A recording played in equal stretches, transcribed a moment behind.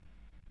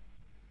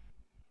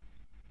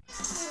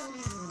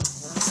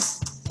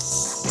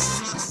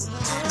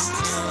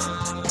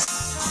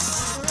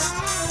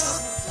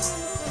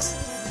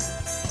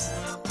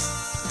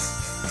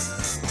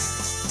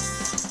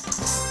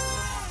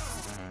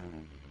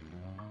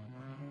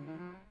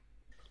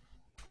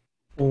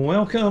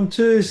welcome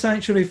to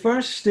Sanctuary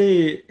First,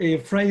 a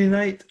Friday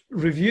night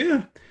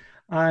review.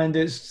 And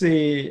it's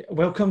a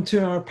welcome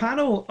to our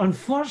panel.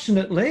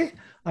 Unfortunately,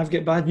 I've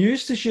got bad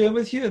news to share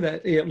with you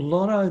that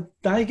Laura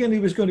Digan, who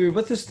was going to be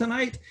with us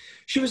tonight,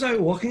 she was out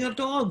walking her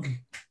dog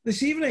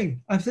this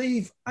evening, I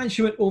believe, and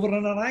she went over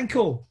on her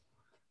ankle.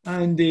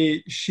 And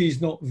she's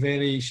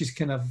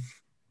kind of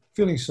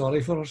feeling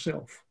sorry for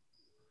herself.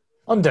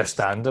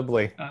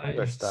 Understandably.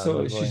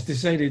 So she's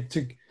decided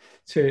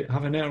to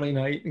have an early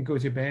night and go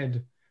to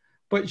bed.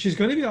 But she's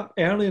going to be up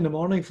early in the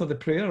morning for the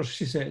prayers,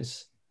 she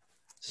says.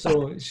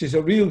 So she's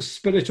a real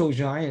spiritual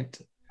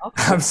giant.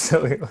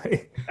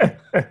 Absolutely.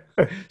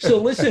 So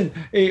listen,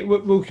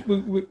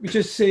 we'll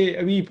just say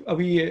a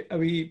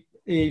wee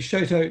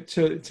shout out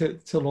to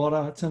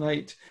Laura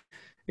tonight.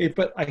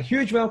 But a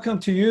huge welcome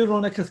to you,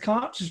 Rona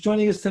Cathcart, who's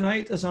joining us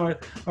tonight as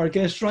our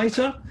guest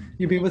writer.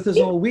 You've been with us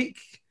all week.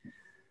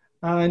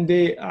 And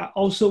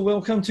also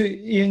welcome to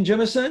Ian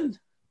Jimison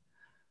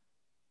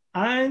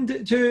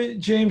and to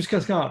James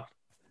Cathcart.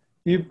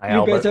 You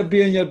better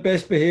be on your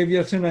best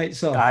behaviour tonight,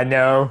 sir. I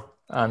know.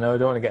 I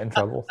don't want to get in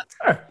trouble.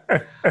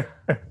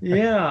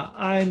 Yeah,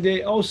 and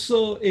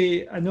also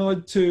a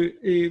nod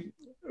to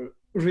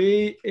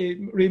Ray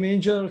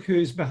Manger,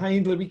 who's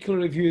behind the weekly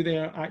review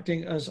there,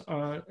 acting as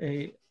our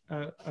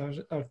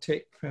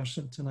tech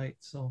person tonight.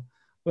 So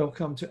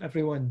welcome to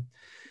everyone.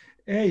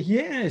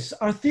 Yes,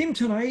 our theme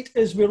tonight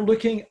is we're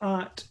looking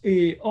at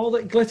all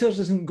that glitters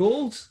isn't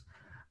gold,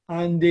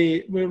 and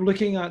we're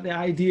looking at the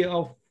idea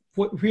of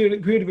where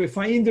do we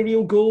find the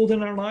real gold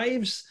in our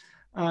lives,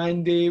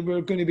 and we're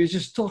going to be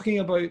just talking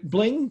about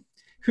bling.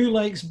 Who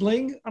likes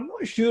bling? I'm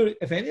not sure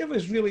if any of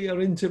us really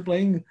are into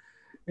bling,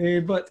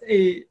 but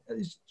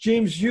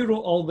James, you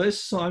wrote all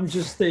this, so I'm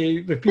just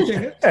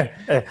repeating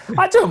it.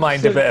 I don't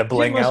mind a bit of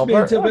bling, Albert. You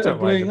must be into a bit of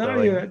bling,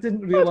 are you? I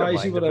didn't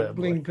realise you were a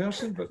bling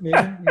person, but maybe,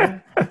 yeah.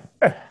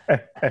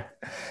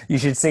 You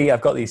should see,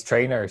 I've got these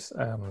trainers,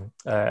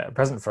 a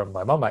present from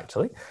my mum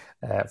actually,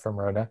 from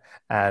Rona,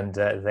 and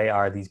they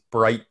are these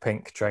bright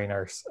pink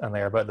trainers, and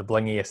they are about the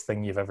blingiest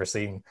thing you've ever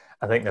seen.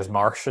 I think there's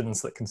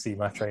Martians that can see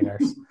my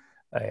trainers.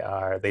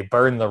 They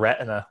burn the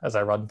retina as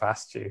I run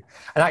past you.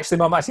 And actually,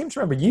 Mum, I seem to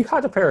remember you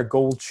had a pair of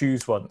gold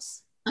shoes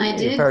once. I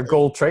did. A pair of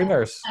gold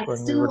trainers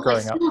when we were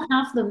growing up. I still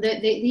have them. They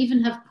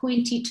even have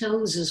pointy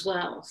toes as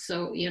well.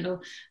 So, they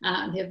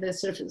have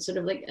this sort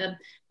of like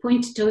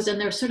pointy toes, and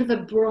they're sort of a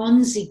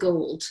bronzy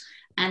gold.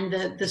 And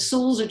the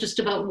soles are just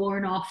about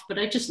worn off, but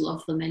I just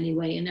love them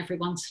anyway. And every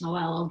once in a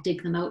while, I'll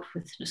dig them out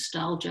with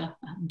nostalgia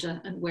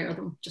and wear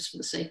them just for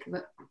the sake of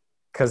it.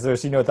 Because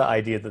there's, that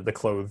idea that the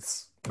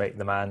clothes make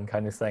the man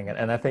kind of thing.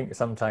 And I think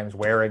sometimes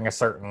wearing a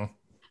certain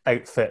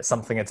outfit,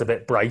 something that's a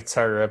bit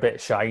brighter, a bit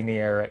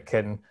shinier, I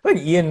think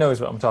Ian knows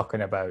what I'm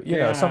talking about.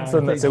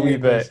 Something that's a wee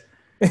bit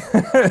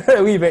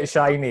a wee bit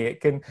shiny.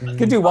 It can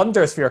do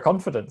wonders for your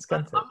confidence,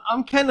 can't it?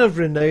 I'm kind of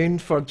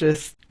renowned for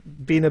just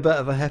being a bit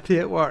of a hippie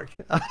at work.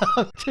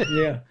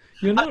 Yeah,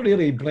 you're not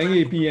really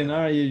blingy being,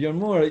 are you? You're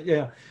more,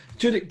 yeah.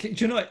 Do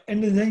you know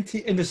in the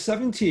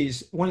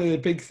 70s, one of the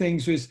big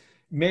things was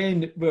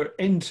men were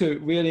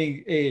into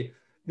wearing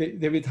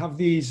they would have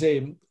these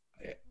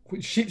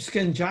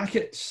sheepskin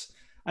jackets,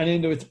 and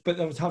then they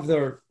would have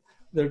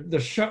their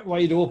shirt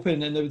wide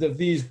open, and they would have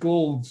these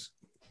gold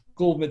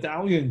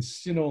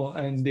medallions, and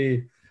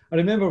I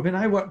remember when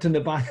I worked in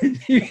the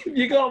bank.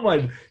 You got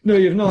one? No,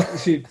 you've not.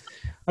 See,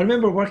 I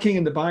remember working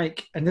in the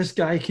bank, and this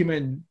guy came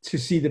in to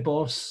see the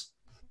boss,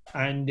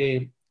 and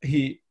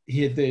he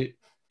had the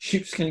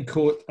sheepskin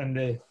coat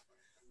and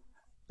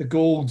the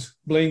gold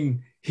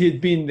bling. He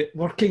had been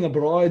working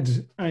abroad,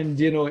 and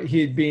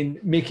he had been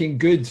making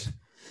good,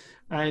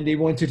 and he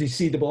wanted to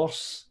see the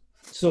boss.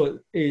 So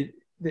it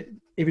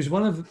was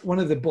one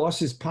of the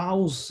boss's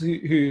pals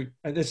who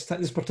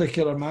this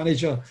particular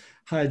manager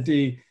had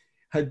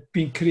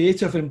been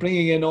creative in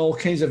bringing in all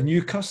kinds of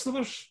new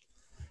customers,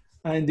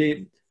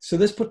 and so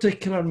this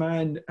particular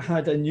man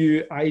had a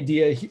new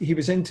idea. He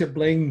was into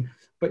bling,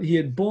 but he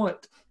had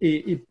bought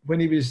when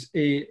he was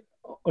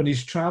on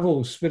his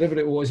travels, wherever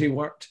it was he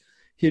worked.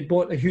 He had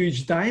bought a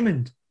huge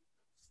diamond,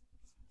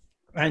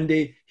 and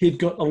he'd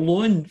got a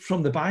loan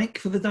from the bank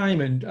for the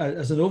diamond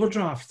as an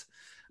overdraft.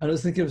 And I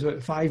was thinking it was about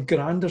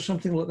 $5,000 or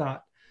something like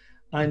that.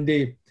 And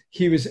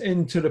he was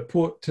in to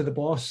report to the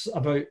boss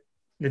about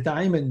the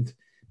diamond,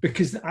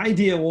 because the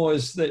idea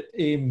was that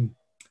he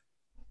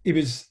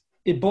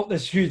bought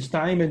this huge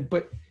diamond,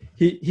 but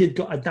he had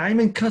got a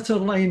diamond cutter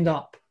lined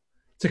up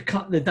to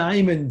cut the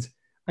diamond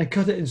and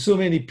cut it in so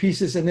many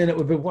pieces, and then it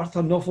would be worth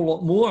an awful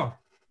lot more.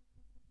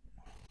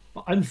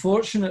 But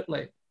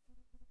unfortunately,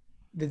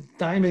 the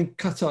diamond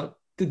cutter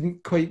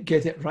didn't quite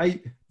get it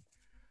right,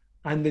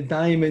 and the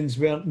diamonds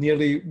weren't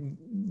nearly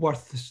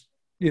worth,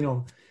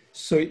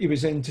 So he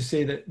was in to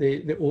say that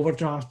the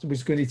overdraft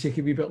was going to take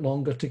a wee bit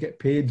longer to get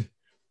paid.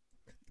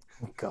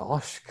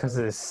 Gosh, because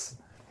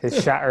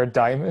his shattered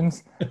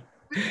diamonds.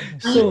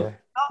 So,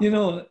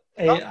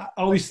 I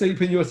always think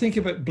when you were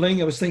thinking about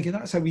bling, I was thinking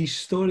that's a wee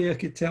story I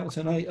could tell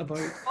tonight about.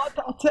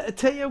 I'll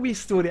tell you a wee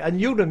story, and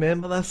you'll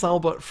remember this,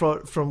 Albert,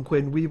 from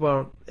when we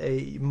were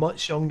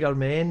much younger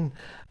men,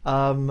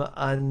 and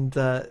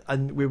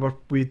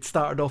we'd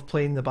started off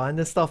playing the band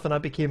and stuff, and I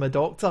became a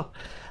doctor.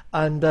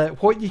 And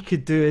what you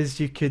could do is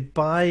you could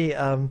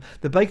buy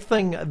the big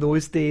thing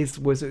those days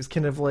was it was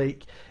kind of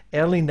like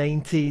early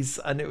 90s,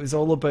 and it was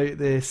all about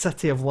the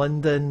City of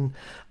London,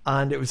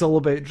 and it was all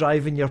about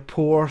driving your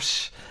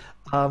Porsche.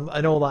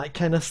 And all that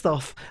kind of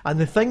stuff. And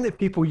the thing that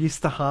people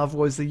used to have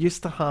was they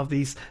used to have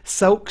these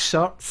silk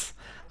shirts.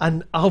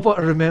 And Albert,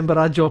 I remember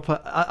I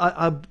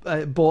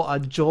bought a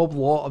job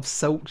lot of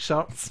silk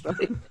shirts,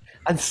 right?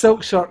 And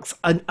silk shirts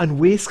and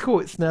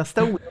waistcoats. Now, I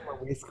still wear my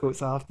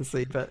waistcoats, I have to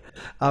say, but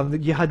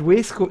you had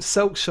waistcoats,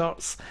 silk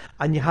shirts,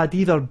 and you had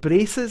either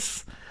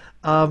braces,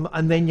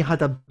 and then you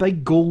had a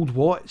big gold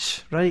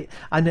watch, right?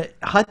 And it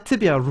had to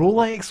be a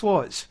Rolex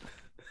watch.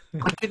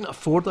 I couldn't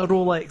afford a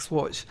Rolex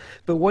watch,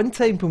 but one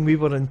time when we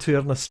were on tour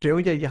in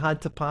Australia, you had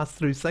to pass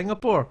through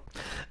Singapore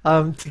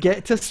to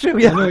get to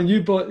Australia. I know, and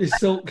you bought the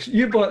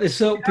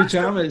silk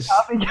pajamas.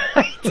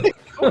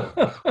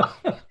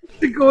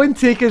 To go and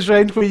take us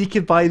round where you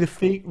could buy the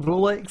fake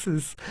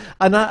Rolexes,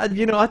 and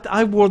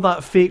I wore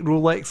that fake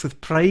Rolex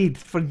with pride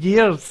for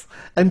years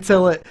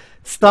until it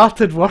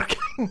started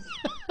working,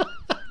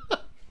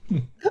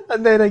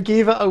 and then I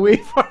gave it away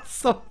for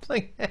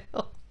something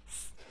else.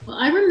 Well,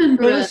 I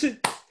remember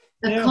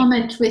Yeah.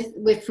 comment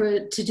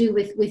to do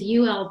with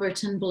you,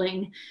 Albert, and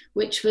Bling,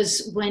 which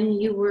was when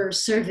you were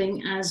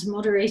serving as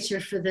moderator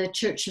for the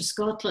Church of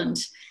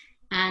Scotland,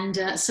 and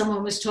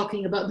someone was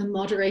talking about the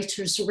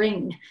moderator's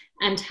ring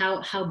and how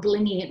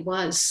blingy it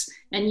was,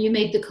 and you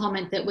made the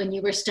comment that when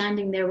you were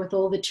standing there with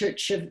all the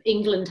Church of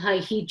England high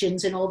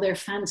hegians in all their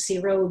fancy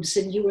robes,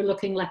 and you were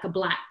looking like a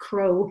black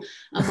crow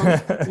among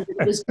them,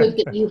 it was good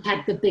that you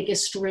had the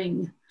biggest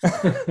ring.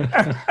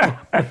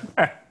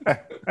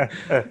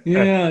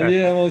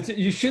 Yeah. Well,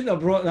 you shouldn't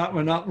have brought that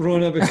one up,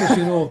 Rona, because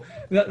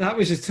that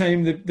was the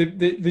time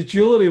the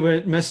jewellery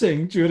went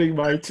missing during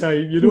my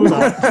time. You know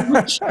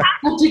that.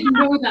 I didn't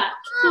know that.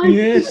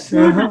 Yes.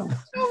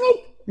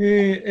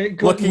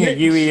 Looking at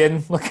you,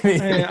 Ian. Looking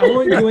at you. I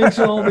won't go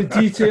into all the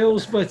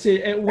details, but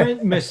it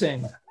went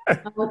missing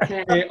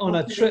Okay. on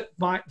a trip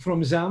back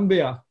from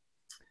Zambia.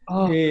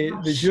 Oh,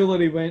 The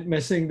jewellery went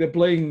missing, the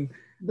bling.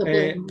 The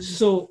bling.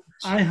 So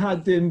I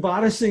had the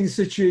embarrassing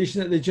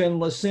situation at the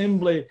General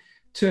Assembly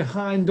to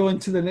hand on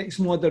to the next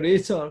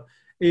moderator.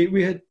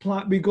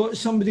 We got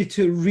somebody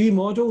to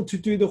remodel, to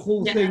do the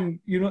whole thing,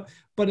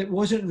 but it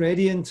wasn't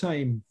ready in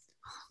time.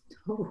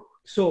 Oh.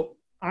 So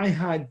I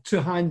had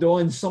to hand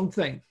on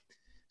something.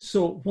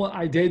 So what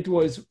I did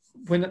was,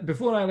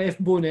 before I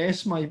left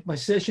Bo'ness, my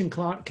session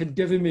clerk had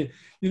given me,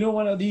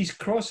 one of these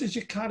crosses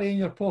you carry in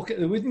your pocket,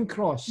 the wooden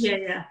cross.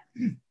 Yeah.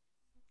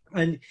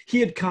 And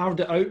he had carved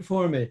it out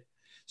for me.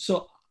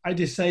 So I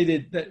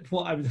decided that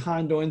what I would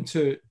hand on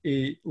to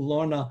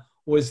Lorna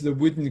was the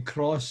wooden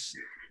cross.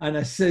 And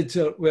I said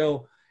to her,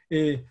 well,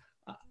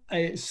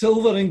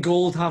 silver and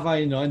gold have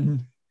I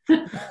none.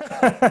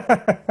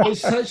 But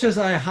such as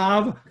I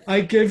have, I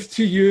give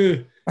to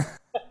you.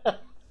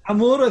 A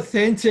more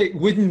authentic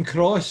wooden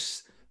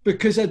cross,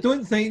 because I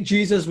don't think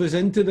Jesus was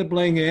into the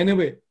bling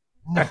anyway.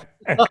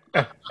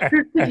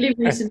 Perfectly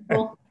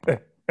reasonable.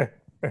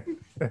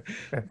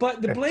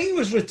 But the bling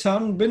was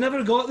returned. We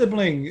never got the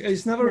bling.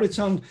 It's never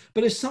returned.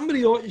 But if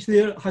somebody out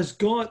there has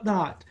got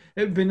that,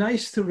 it would be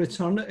nice to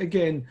return it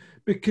again,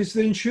 because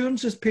the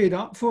insurance has paid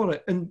up for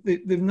it, and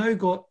they've now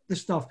got the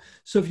stuff.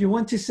 So if you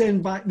want to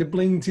send back the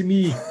bling to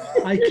me,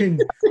 I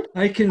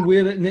can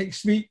wear it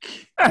next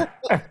week.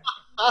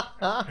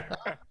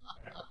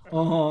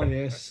 Oh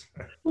yes.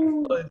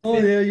 Oh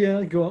there,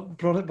 yeah.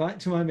 Brought it back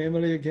to my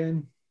memory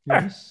again.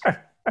 Yes.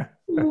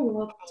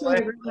 Oh, sorry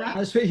about that.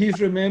 That's what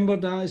he's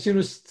remembered as.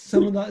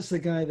 That's the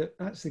guy that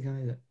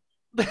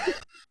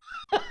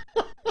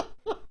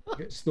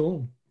gets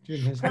stolen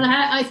during his. Well,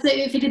 I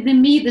say if it had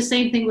been me, the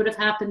same thing would have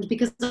happened,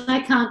 because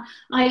I can't.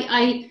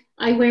 I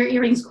wear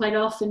earrings quite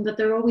often, but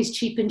they're always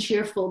cheap and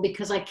cheerful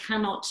because I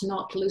cannot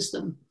not lose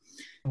them.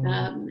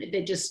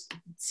 They just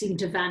seem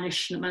to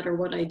vanish no matter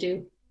what I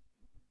do.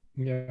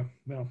 Yeah,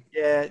 well.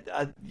 Yeah.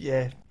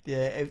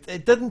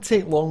 It didn't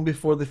take long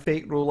before the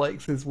fake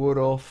Rolexes wore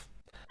off.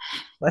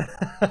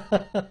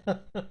 But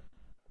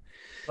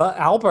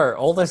Albert,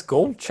 all this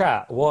gold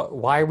chat.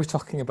 Why are we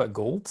talking about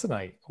gold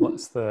tonight?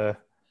 What's the?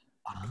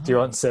 Do you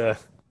want to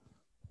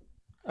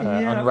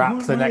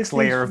unwrap the next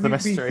layer of the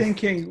mystery?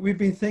 We've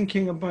been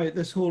thinking about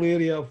this whole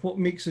area of what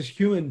makes us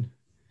human,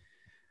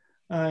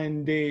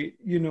 and that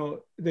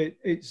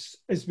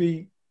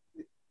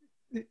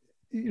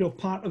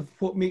part of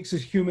what makes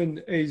us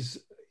human is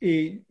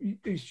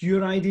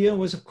your idea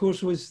was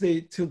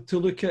to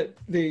look at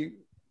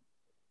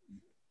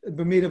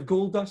we're made of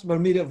gold dust, we're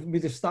made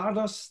of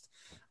stardust,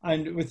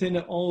 and within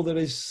it all there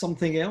is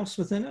something else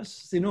within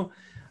us,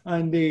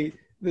 and the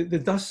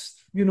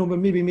dust, we're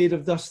maybe made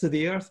of dust of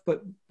the earth,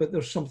 but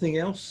there's something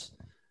else.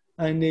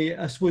 And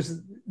I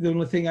suppose the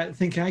only thing I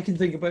think I can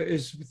think about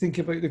is think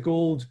about the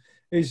gold,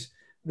 is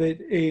that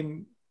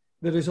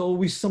there is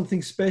always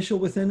something special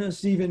within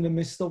us, even in the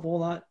midst of all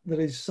that.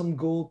 There is some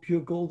gold, pure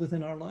gold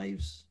within our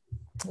lives.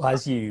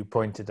 As you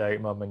pointed out,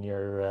 Mum, in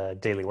your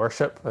daily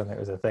worship, and it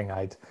was a thing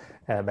I'd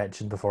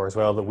mentioned before as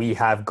well, that we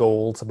have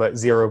gold, about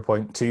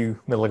 0.2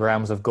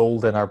 milligrams of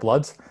gold in our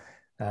blood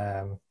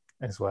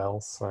as well.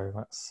 So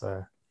that's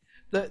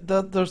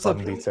there's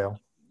fun detail.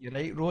 You're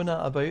right, Rona,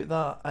 about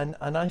that,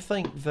 and I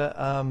think that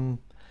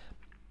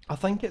I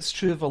think it's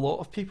true of a lot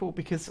of people,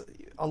 because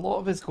a lot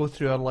of us go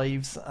through our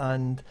lives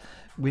and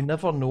we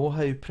never know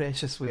how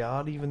precious we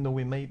are, even though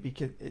we might be,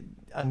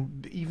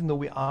 and even though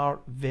we are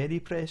very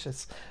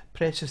precious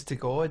to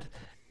God,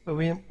 but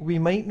we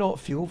might not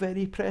feel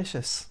very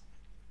precious.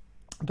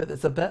 But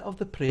it's a bit of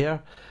the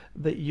prayer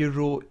that you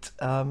wrote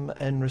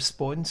in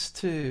response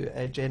to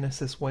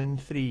Genesis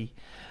 1:3.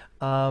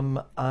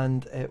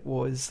 And it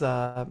was,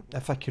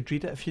 if I could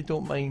read it, if you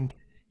don't mind,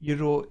 you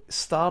wrote,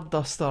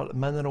 Starduster,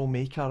 mineral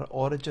maker,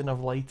 origin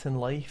of light and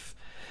life.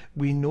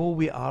 We know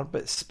we are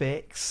but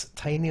specks,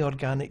 tiny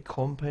organic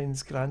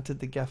compounds granted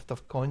the gift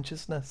of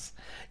consciousness,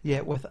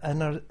 yet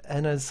within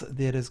us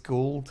there is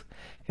gold.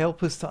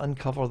 Help us to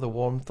uncover the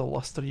warmth, the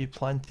lustre you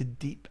planted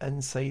deep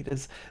inside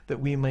us, that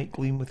we might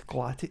gleam with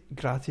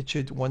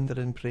gratitude, wonder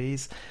and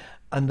praise.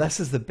 And this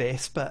is the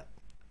best bit,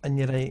 and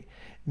you're right,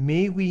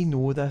 may we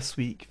know this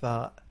week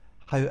that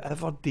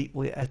however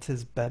deeply it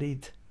is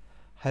buried,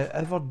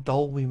 however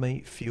dull we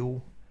might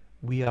feel,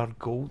 we are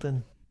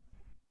golden.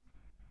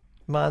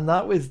 Man,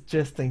 that was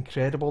just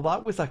incredible.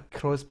 That was a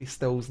Crosby,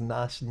 Stills,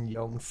 Nash and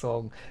Young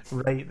song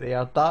right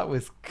there. That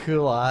was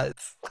cool as.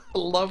 I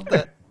loved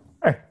it.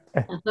 I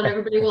thought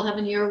everybody will have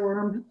an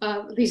earworm.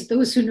 At least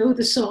those who know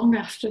the song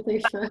after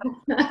they've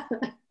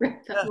read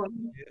that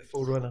one.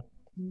 Beautiful, Rona.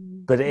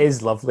 But it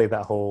is lovely,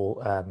 that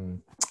whole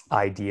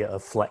idea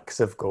of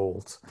flecks of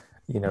gold.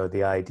 You know,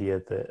 the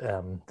idea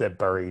that they're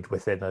buried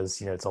within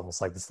us. You know, it's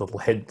almost like this little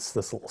hint,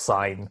 this little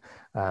sign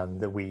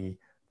that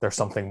there's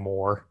something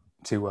more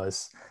to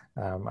us,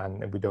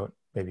 and we don't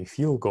maybe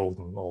feel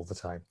golden all the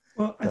time.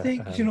 Well, I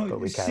think,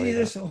 we see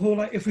this whole,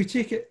 like, if we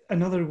take it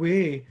another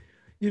way,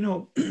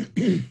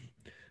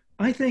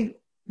 I think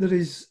there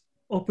is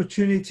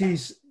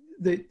opportunities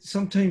that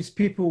sometimes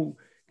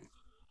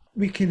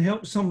we can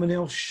help someone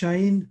else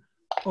shine,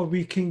 or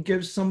we can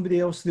give somebody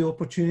else the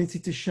opportunity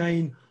to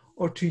shine,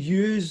 or to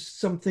use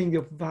something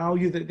of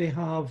value that they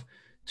have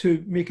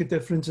to make a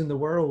difference in the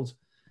world.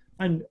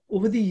 And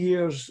over the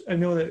years, I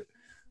know that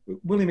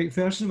Willie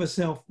McPherson and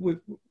myself, with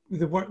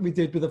the work we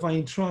did with the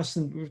Vine Trust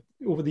and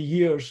over the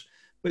years,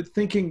 but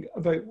thinking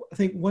about, I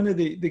think one of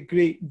the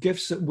great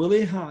gifts that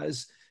Willie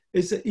has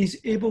is that he's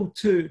able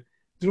to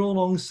draw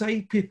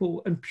alongside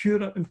people and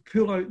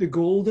pull out the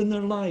gold in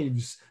their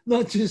lives,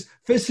 not just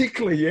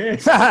physically,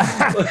 yes,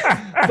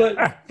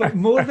 but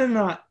more than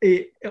that,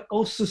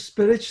 also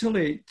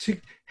spiritually, to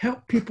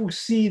help people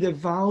see the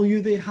value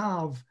they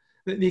have,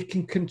 that they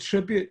can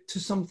contribute to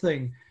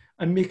something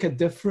and make a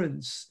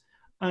difference.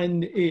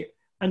 And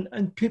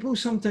people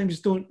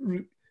sometimes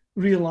don't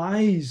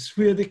realize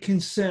where they can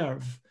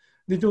serve.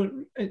 They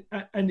don't,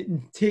 and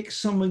it takes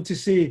someone to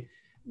say,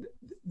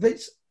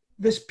 this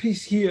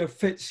piece here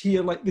fits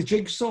here, like the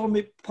jigsaw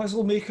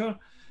puzzle maker,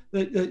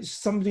 that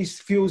somebody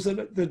feels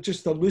that they're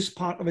just a loose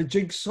part of a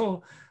jigsaw.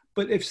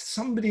 But if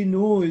somebody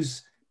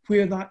knows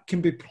where that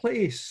can be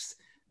placed,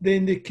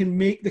 then they can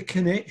make the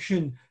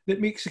connection that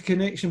makes a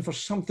connection for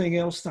something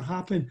else to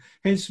happen.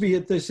 Hence, we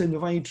had this in the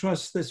Vine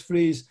Trust, this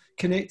phrase,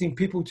 connecting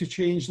people to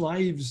change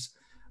lives.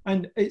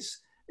 And it's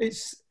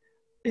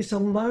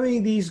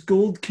allowing these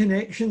gold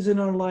connections in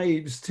our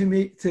lives to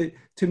make the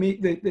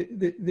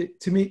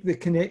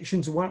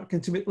connections work,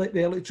 and to let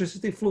the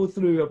electricity flow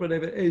through, or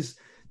whatever it is,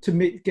 to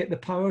get the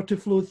power to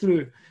flow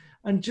through.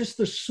 And just,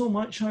 there's so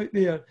much out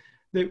there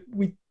that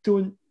we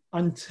don't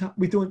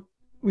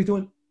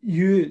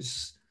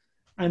use,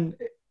 and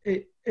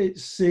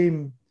it's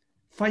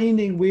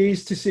finding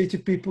ways to say to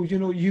people,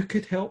 you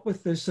could help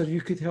with this, or you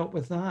could help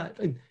with that,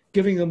 and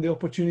giving them the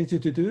opportunity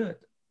to do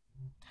it.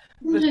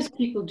 Sometimes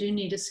people do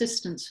need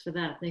assistance for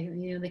that.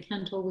 They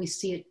can't always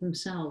see it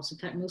themselves. In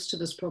fact, most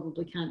of us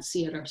probably can't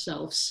see it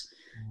ourselves.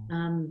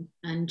 And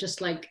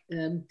just like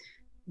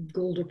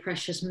gold or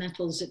precious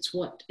metals, it's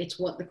what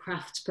the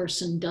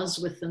craftsperson does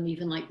with them.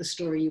 Even like the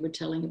story you were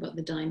telling about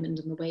the diamond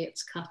and the way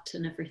it's cut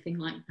and everything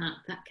like that.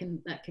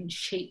 That can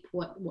shape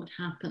what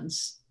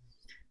happens.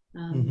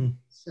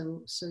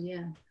 So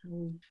yeah.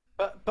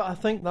 But I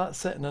think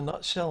that's it in a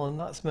nutshell, and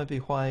that's maybe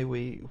why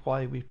we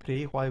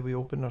pray, why we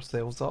open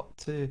ourselves up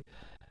to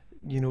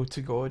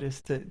God,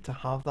 is to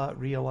have that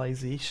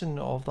realization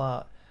of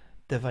that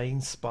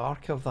divine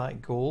spark of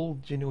that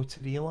gold, to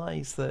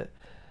realize that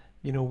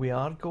we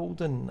are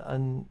golden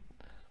and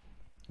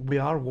we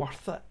are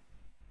worth it.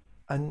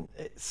 And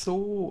it's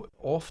so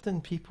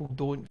often people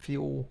don't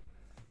feel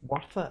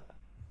worth it,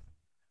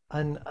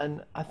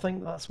 and I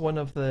think that's one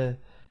of the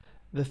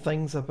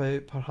things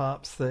about,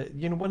 perhaps, that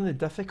one of the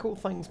difficult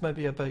things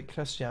maybe about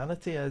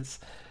Christianity is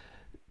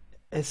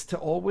to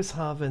always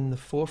have in the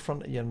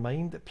forefront of your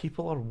mind that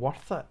people are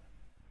worth it.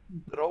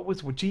 They're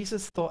always,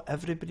 Jesus thought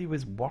everybody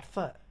was worth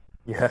it.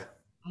 Yeah.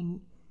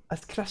 And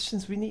as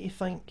Christians, we need to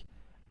think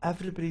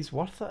everybody's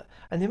worth it.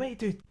 And they might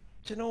do,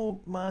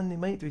 man, they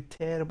might do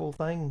terrible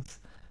things,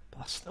 but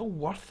they're still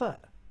worth it.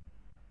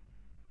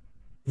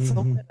 Mm-hmm.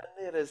 Something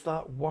in there is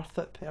that worth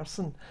it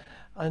person.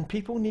 And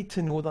people need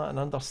to know that and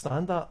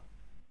understand that.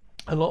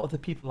 A lot of the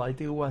people I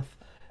deal with,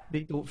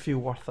 they don't feel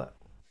worth it.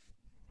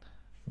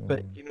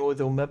 But,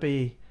 they'll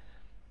maybe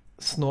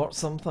snort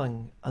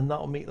something and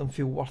that'll make them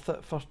feel worth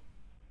it for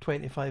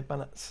 25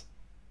 minutes.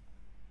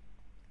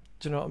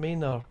 Do you know what I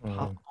mean? Or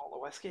half a bottle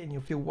of whiskey and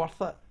you'll feel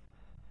worth it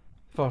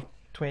for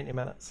 20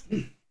 minutes.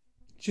 Do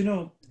you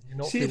know,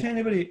 not see feel- if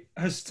anybody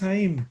has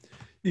time,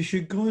 you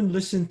should go and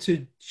listen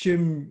to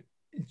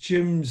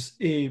Jim's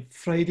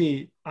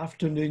Friday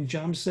afternoon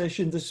jam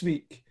session this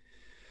week.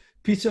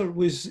 Peter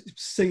was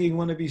singing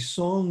one of his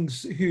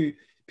songs.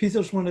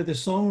 Peter's one of the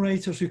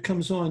songwriters who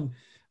comes on,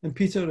 and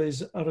Peter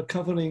is a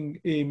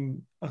recovering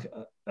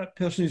a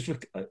person who's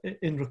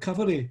in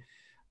recovery,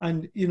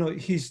 and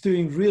he's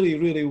doing really,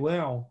 really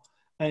well.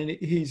 And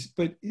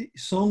but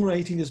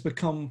songwriting has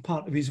become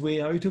part of his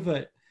way out of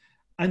it.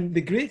 And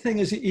the great thing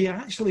is that he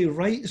actually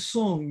writes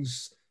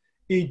songs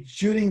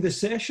during the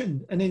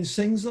session and then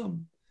sings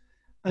them.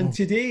 And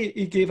today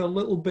he gave a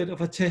little bit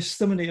of a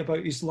testimony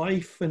about his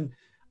life and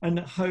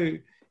how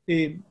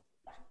he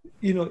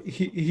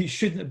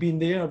shouldn't have been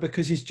there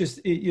because he's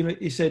just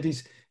he said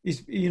he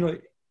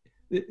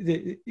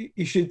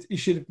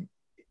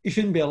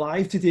shouldn't be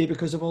alive today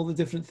because of all the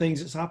different things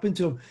that's happened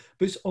to him.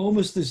 But it's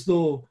almost as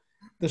though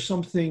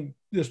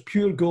there's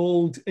pure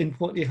gold in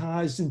what he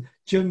has. And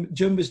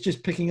Jim was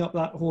just picking up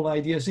that whole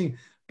idea, saying,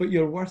 but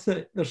you're worth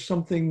it. There's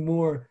something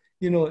more,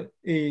 there's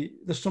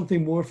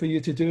something more for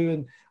you to do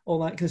and all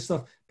that kind of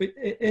stuff. But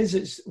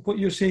it's what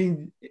you're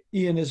saying,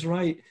 Ian, is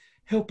right.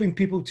 Helping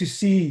people to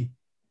see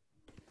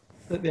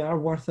that they are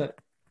worth it.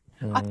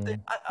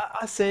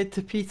 I said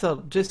to Peter,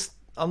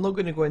 I'm not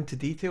going to go into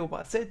detail,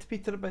 but I said to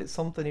Peter about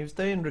something. He was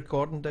down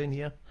recording down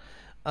here,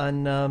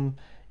 and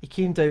he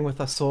came down with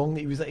a song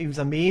that he was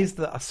amazed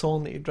that a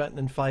song that he'd written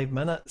in 5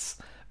 minutes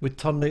would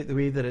turn out the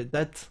way that it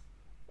did.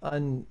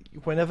 And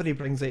whenever he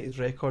brings out his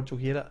record, you'll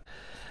hear it.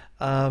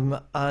 And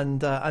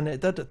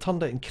it did. It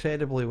turned out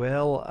incredibly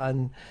well,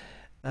 and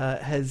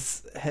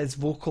his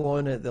vocal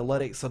on it, the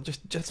lyrics are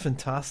just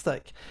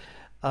fantastic.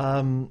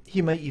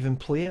 He might even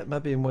play it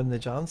maybe in one of the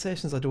jam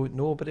sessions. I don't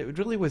know, but it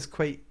really was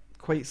quite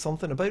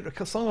something about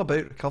a song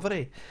about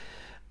recovery.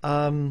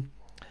 But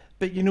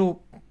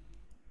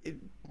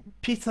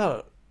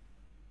Peter,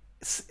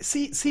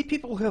 see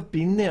people who have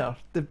been there.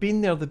 They've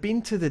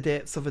been to the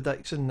depths of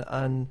addiction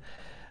and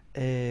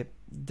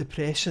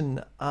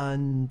depression,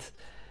 and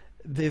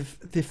they've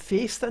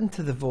faced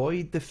into the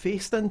void. They've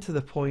faced into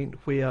the point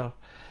where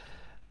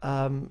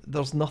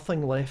there's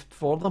nothing left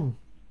for them,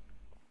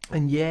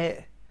 and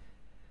yet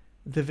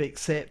they've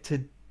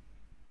accepted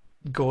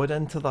God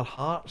into their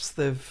hearts.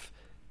 They've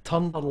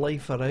turned their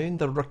life around.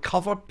 They're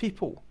recovered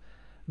people.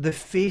 They've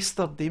faced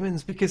their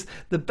demons, because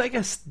the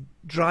biggest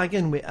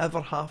dragon we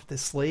ever have to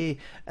slay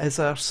is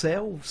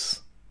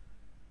ourselves.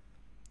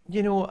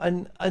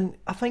 And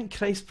I think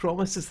Christ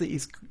promises that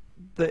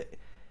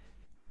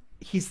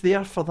he's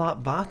there for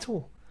that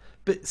battle.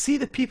 But see,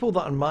 the people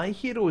that are my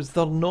heroes,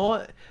 they're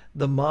not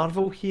the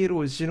Marvel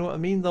heroes, you know what I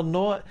mean? They're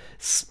not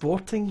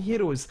sporting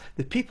heroes.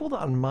 The people that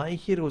are my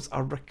heroes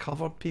are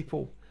recovered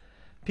people.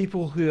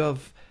 People who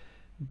have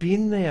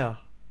been there.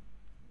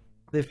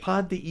 They've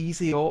had the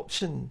easy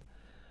option.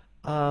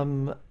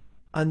 And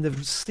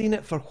they've seen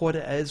it for what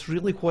it is,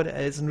 really what it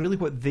is, and really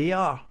what they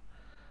are.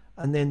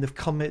 And then they've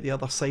come out the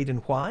other side.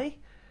 And why?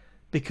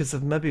 Because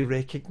they've maybe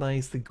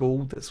recognised the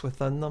gold that's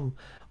within them,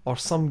 or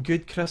some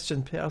good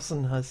Christian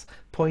person has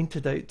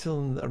pointed out to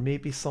them that there may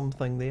be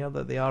something there,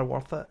 that they are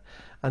worth it,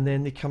 and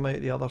then they come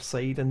out the other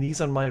side. And these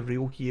are my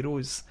real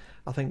heroes.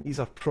 I think these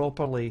are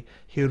properly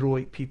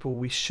heroic people.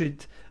 We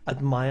should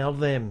admire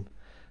them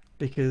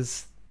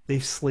because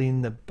they've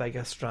slain the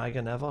biggest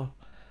dragon ever.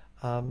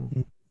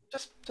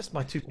 Just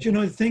my two.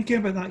 Do thinking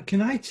about that,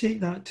 can I take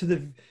that to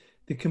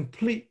the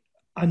complete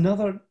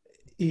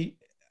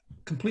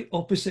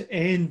opposite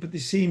end, but the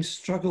same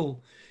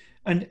struggle?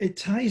 And it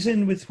ties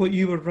in with what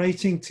you were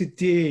writing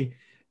today,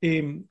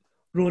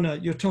 Rona.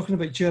 You're talking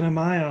about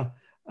Jeremiah,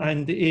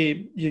 and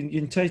you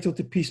entitled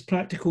the piece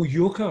 "Practical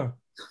Yoker."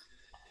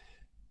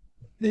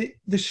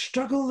 The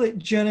struggle that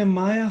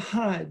Jeremiah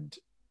had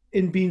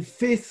in being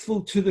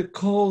faithful to the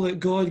call that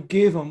God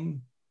gave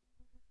him,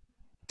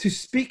 to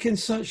speak in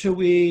such a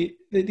way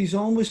that he's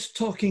almost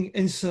talking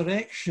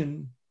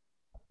insurrection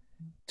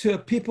to a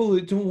people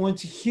that don't want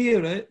to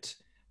hear it,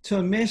 to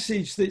a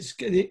message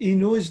that he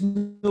knows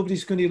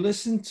nobody's going to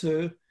listen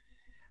to,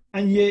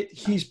 and yet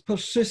he's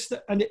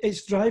persistent, and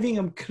it's driving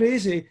him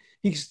crazy.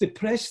 He's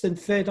depressed and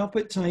fed up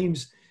at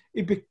times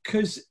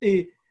because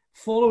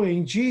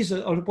following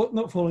Jesus, or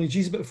not following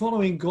Jesus, but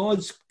following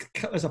God's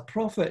as a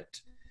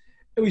prophet,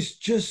 it was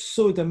just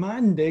so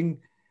demanding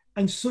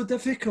and so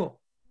difficult.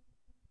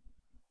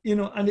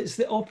 And it's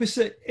the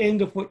opposite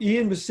end of what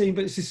Ian was saying,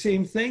 but it's the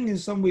same thing in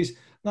some ways.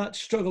 That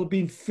struggle,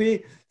 being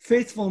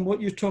faithful, and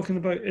what you're talking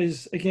about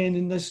is, again,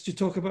 in this, you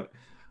talk about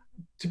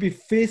to be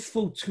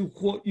faithful to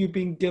what you've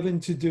been given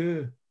to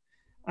do.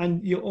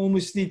 And you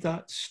almost need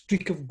that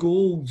streak of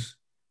gold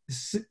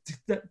to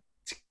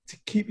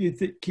keep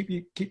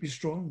you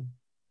strong.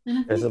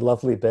 There's a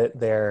lovely bit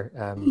there.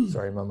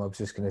 Sorry, Mum, I was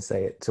just going to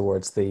say it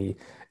towards the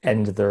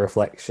end of the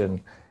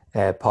reflection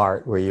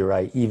part where you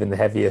write, even the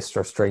heaviest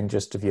or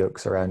strangest of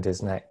yokes around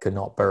his neck could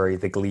not bury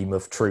the gleam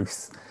of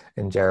truth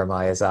in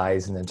Jeremiah's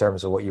eyes. And in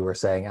terms of what you were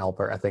saying,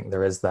 Albert, I think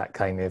there is that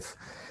kind of,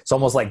 it's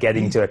almost like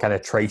getting to a kind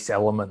of trace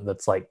element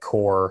that's like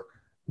core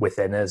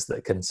within us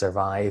that can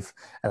survive.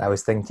 And I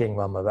was thinking,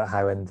 Mum, about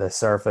how in the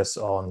service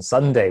on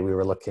Sunday we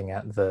were looking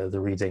at the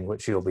reading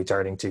which you'll be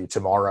turning to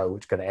tomorrow,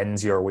 which kind of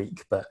ends your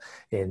week, but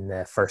in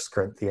 1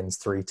 Corinthians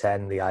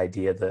 3:10, the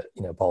idea that,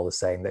 you know, Paul is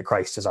saying that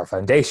Christ is our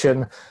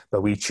foundation,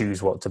 but we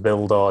choose what to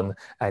build on,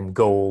 and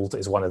gold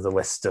is one of the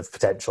list of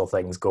potential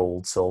things: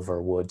 gold, silver,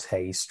 wood,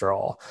 hay,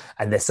 straw.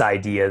 And this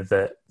idea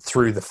that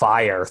through the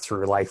fire,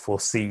 through life, we'll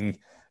see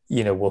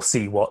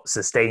what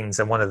sustains.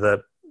 And one of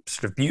the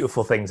sort of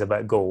beautiful things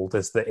about gold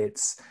is that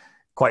it's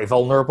quite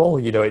vulnerable.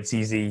 You know, it's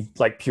easy,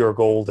 like pure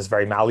gold is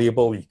very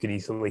malleable. You can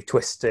easily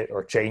twist it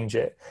or change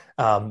it,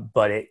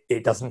 but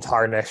it doesn't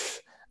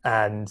tarnish.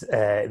 And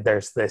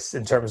there's this,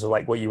 in terms of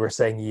like what you were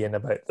saying, Ian,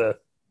 about the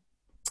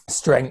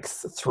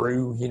strength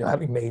through, you know,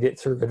 having made it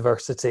through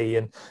adversity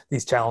and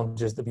these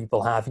challenges that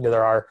people have. You know,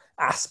 there are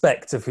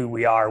aspects of who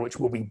we are which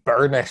will be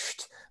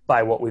burnished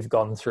by what we've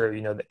gone through,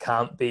 you know, that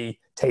can't be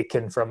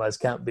taken from us,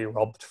 can't be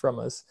robbed from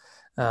us.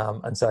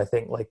 And so I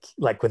think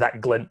like with that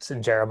glint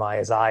in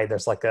Jeremiah's eye,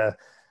 there's like a,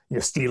 you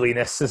know,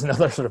 steeliness is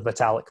another sort of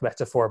metallic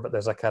metaphor, but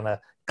there's a kind of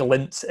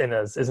glint in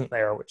us, isn't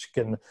there, which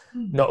can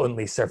not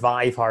only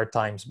survive hard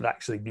times, but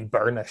actually be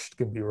burnished,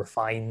 can be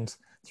refined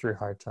through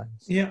hard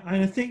times. Yeah,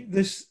 and I think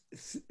this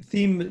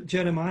theme that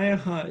Jeremiah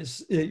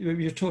has,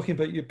 you're talking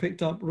about, you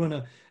picked up,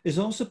 Rona, is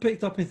also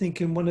picked up, I think,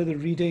 in one of the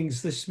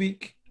readings this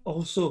week,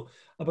 also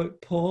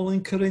about Paul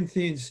in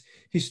Corinthians.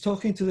 He's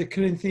talking to the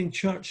Corinthian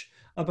church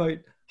about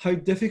how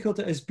difficult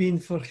it has been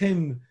for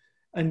him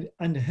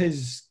and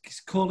his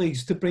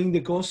colleagues to bring the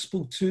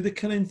gospel to the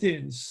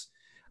Corinthians,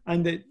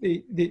 and that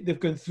they've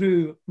gone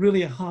through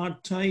really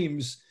hard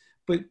times,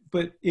 but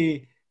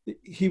he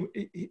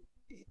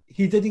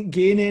didn't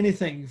gain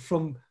anything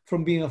from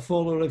being a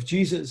follower of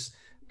Jesus,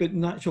 but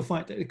in actual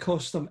fact it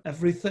cost him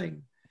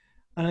everything.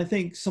 And I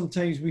think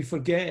sometimes we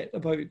forget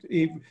about,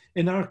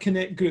 in our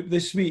Connect group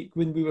this week,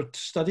 when we were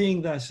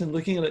studying this and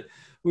looking at it,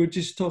 we were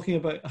just talking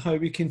about how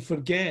we can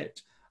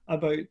forget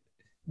about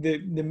the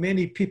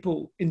many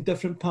people in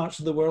different parts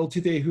of the world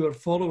today who are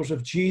followers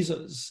of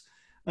Jesus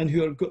and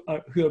who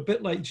are a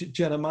bit like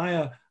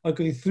Jeremiah, are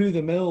going through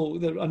the mill.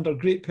 They're under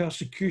great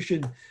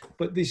persecution,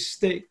 but they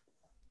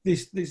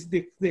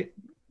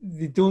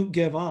don't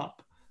give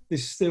up. They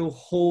still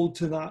hold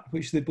to that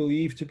which they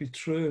believe to be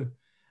true,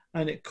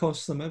 and it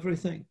costs them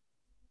everything.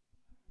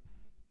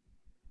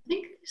 I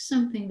think there's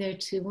something there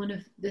too. One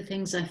of the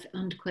things I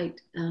found quite,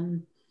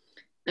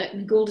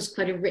 gold is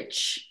quite a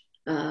rich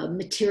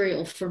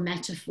material for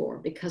metaphor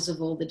because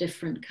of all the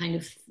different kind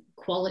of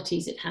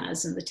qualities it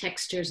has and the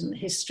textures and the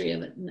history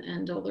of it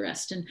and all the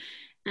rest. And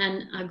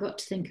I got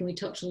to think, and we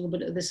talked a little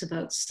bit of this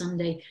about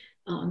Sunday,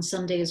 on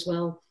Sunday as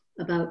well,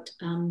 about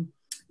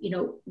you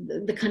know,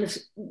 the kind of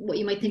what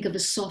you might think of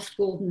as soft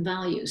golden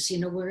values. You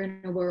know, we're in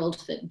a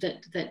world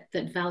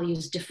that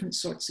values different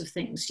sorts of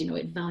things. You know,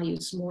 it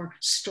values more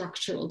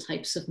structural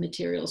types of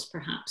materials,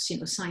 perhaps. You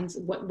know, signs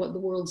what the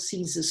world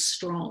sees as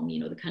strong. You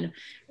know, the kind of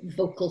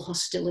vocal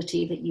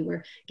hostility that you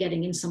were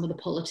getting in some of the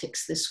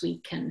politics this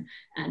week, and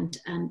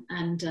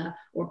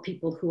or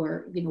people who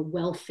are, you know,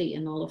 wealthy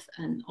and all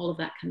of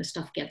that kind of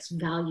stuff gets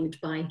valued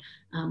by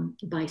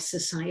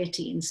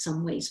society in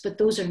some ways. But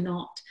those are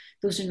not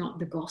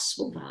the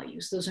gospel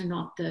values. Those are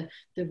not the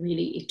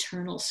really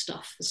eternal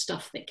stuff, the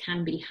stuff that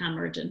can be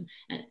hammered and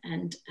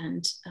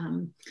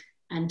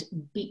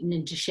beaten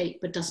into shape,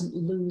 but doesn't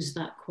lose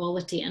that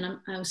quality. And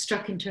I was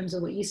struck in terms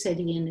of what you said,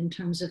 Ian, in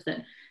terms of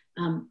that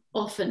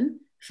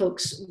often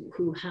folks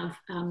who have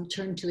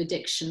turned to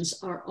addictions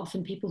are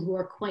often people who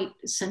are quite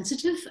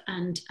sensitive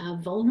and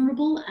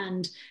vulnerable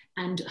and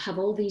have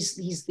all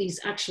these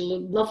actual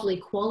lovely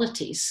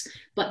qualities,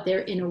 but they're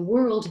in a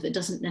world that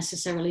doesn't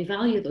necessarily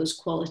value those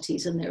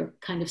qualities, and they're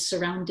kind of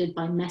surrounded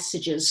by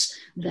messages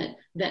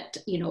that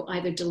you know,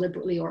 either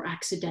deliberately or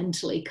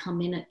accidentally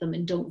come in at them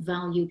and don't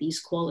value these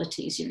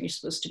qualities. You know, you're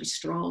supposed to be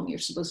strong, you're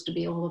supposed to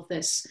be all of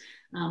this.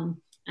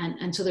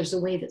 And so there's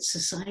a way that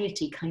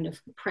society kind of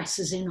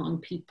presses in on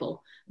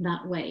people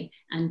that way.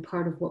 And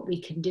part of what we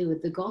can do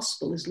with the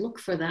gospel is look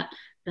for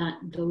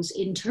those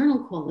internal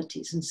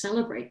qualities and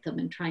celebrate them,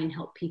 and try and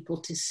help people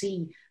to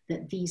see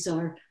that these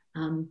are,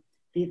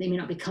 they may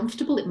not be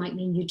comfortable. It might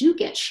mean you do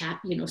get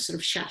sort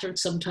of shattered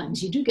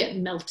sometimes. You do get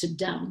melted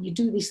down.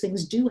 These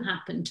things do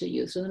happen to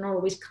you. So they're not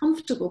always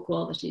comfortable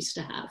qualities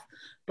to have,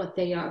 but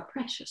they are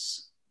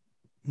precious.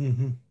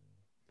 Mm-hmm.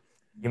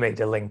 You made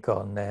a link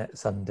on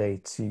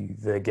Sunday to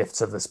the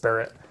gifts of the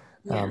Spirit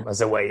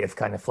as a way of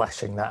kind of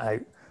fleshing that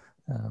out,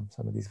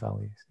 some of these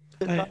values.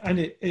 And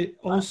it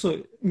also,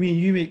 I mean,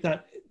 you make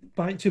that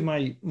back to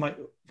my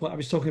what I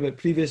was talking about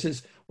previous.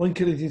 It's 1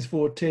 Corinthians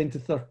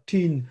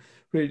 4:10-13,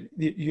 where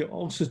you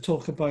also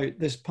talk about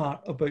this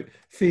part about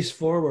face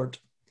forward.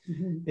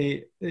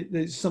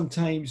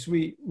 Sometimes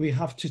we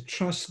have to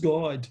trust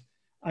God,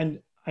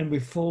 and we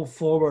fall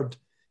forward.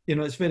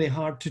 It's very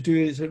hard to do.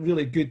 It's a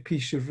really good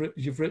piece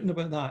you've written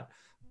about that,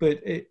 but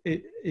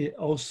it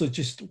also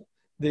just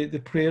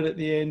the prayer at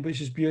the end,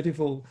 which is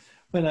beautiful.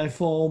 When I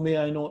fall, may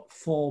I not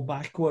fall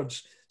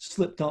backwards,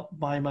 slipped up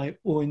by my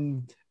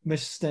own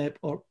misstep,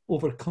 or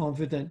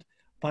overconfident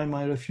by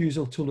my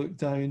refusal to look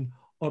down,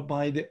 or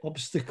by the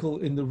obstacle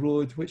in the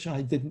road which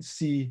I didn't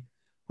see.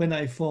 When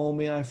I fall,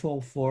 may I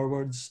fall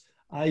forwards,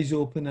 eyes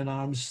open and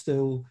arms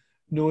still,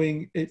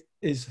 knowing it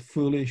is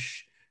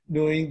foolish,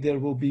 knowing there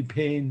will be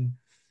pain.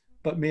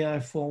 But may I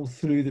fall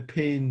through the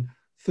pain,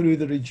 through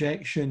the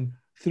rejection,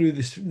 through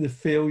the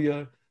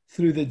failure,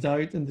 through the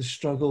doubt and the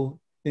struggle,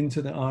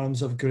 into the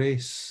arms of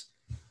grace.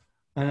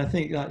 And I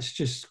think that's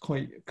just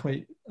quite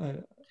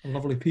a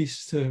lovely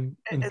piece in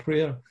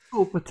prayer.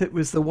 Oh, but it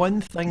was the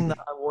one thing that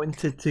I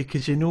wanted to,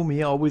 because you know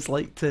me, I always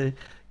like to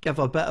give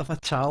a bit of a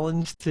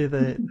challenge to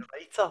the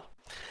writer.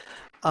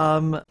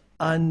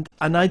 And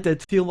I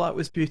did feel that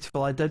was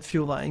beautiful. I did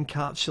feel that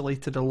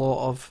encapsulated a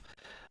lot of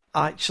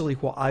actually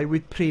what I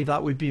would pray.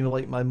 That would be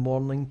like my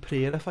morning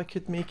prayer, if I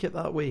could make it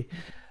that way.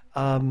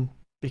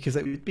 Because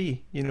it would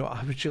be,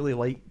 I would really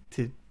like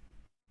to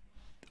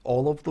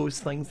all of those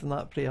things in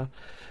that prayer.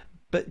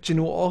 But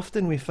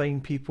often we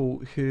find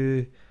people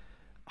who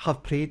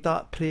have prayed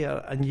that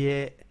prayer and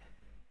yet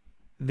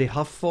they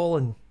have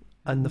fallen,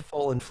 and they've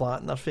fallen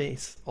flat in their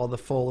face, or they've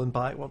fallen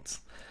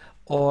backwards,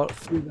 or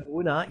through their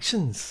own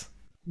actions.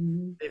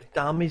 They've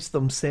damaged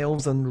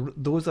themselves and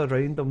those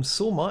around them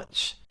so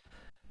much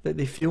that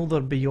they feel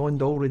they're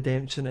beyond all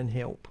redemption and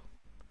help.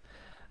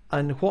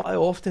 And what I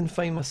often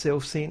find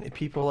myself saying to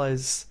people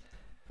is,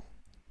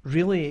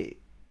 really,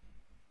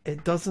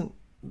 it doesn't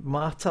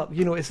matter.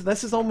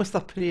 This is almost a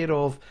prayer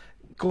of,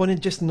 go on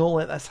and just not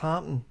let this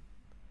happen.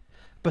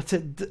 But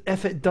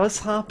if it does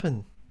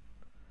happen,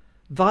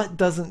 that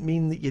doesn't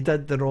mean that you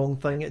did the wrong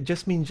thing. It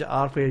just means you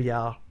are where you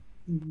are.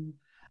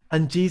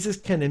 And Jesus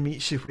kind of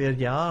meets you where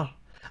you are.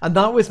 And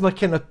that was my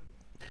kind of,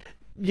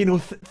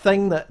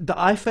 thing that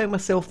I found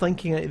myself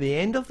thinking at the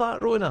end of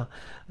that, Rona.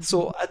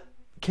 So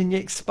can you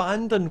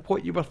expand on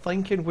what you were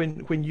thinking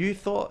when you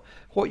thought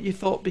what you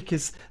thought?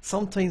 Because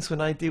sometimes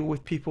when I deal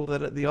with people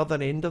that are at the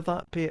other end of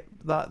that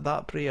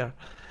prayer,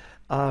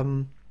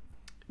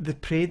 they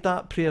prayed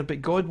that prayer,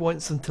 but God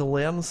wants them to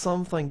learn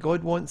something.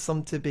 God wants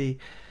them to be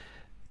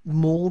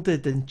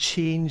molded and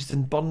changed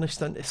and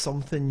burnished into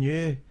something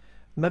new,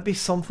 maybe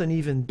something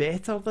even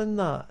better than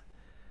that.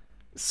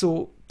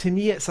 So to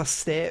me, it's a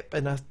step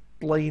in a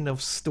line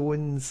of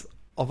stones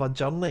of a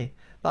journey.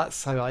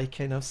 That's how I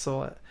kind of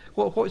saw it.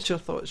 What's your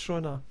thoughts,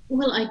 Rona?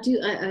 Well, I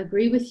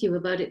agree with you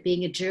about it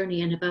being a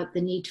journey and about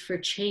the need for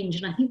change.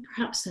 And I think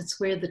perhaps that's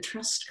where the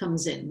trust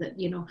comes in, that,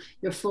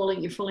 you're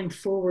falling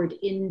forward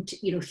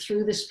into,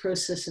 through this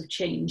process of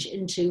change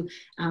into,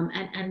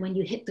 and when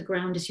you hit the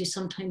ground, as you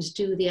sometimes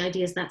do, the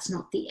idea is that's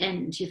not the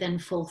end. You then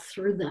fall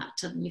through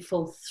that and you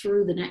fall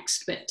through the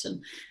next bit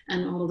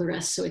and all the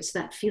rest. So it's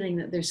that feeling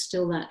that there's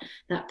still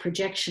that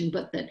projection,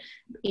 but that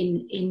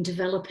in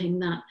developing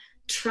that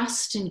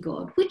trust in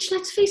God, which,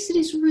 let's face it,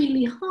 is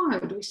really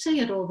hard. We say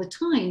it all the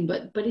time,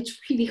 but it's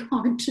really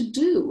hard to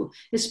do,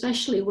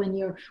 especially when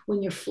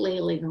you're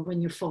flailing or when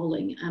you're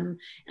falling.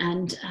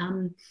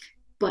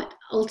 But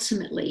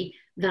ultimately,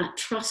 that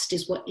trust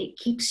is what it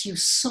keeps you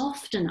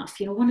soft enough.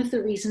 One of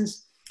the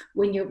reasons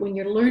when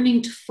you're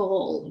learning to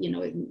fall,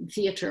 in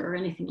theatre or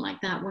anything like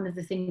that, one of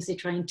the things they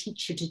try and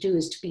teach you to do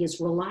is to be as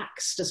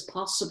relaxed as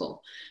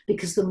possible,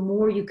 because the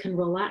more you can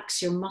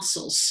relax your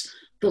muscles,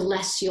 the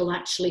less you'll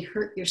actually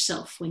hurt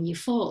yourself when you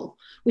fall,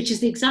 which is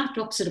the exact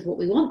opposite of what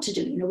we want to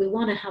do. We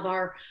want to have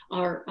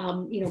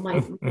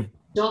my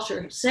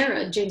daughter,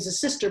 Sarah, James's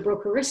sister,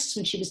 broke her wrists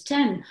when she was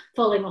 10,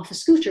 falling off a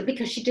scooter,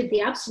 because she did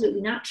the absolutely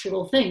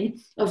natural thing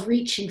of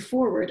reaching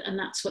forward, and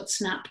that's what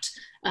snapped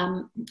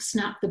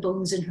the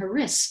bones in her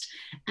wrist.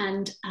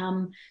 And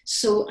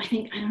so I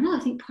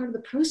think part of the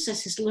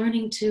process is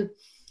learning to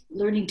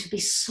be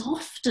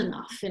soft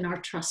enough in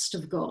our trust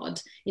of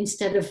God,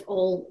 instead of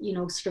all,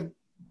 sort of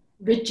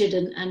rigid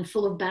and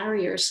full of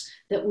barriers,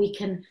 that we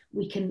can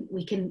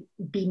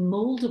be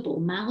moldable,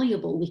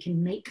 malleable. We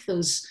can make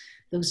those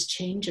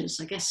changes.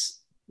 I guess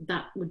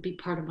that would be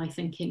part of my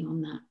thinking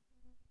on that.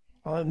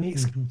 Oh, it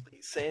makes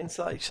complete sense,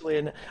 actually,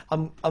 and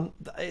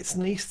it's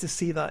nice to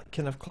see that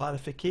kind of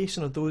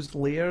clarification of those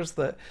layers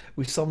that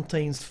we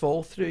sometimes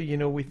fall through.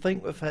 We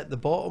think we've hit the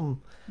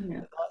bottom.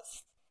 Yeah.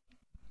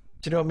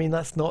 Do you know what I mean?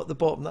 That's not the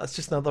bottom. That's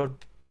just another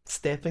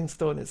stepping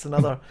stone. It's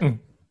another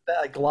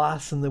bit of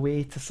glass in the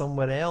way to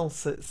somewhere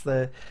else. It's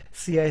the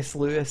C.S.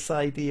 Lewis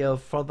idea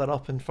of further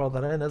up and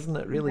further in, isn't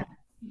it? Really.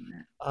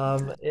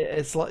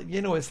 It's like,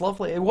 it's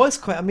lovely. It was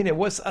quite. It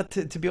was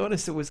to be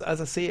honest. It was, as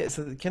I say, it's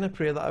the kind of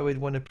prayer that I would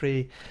want to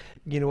pray,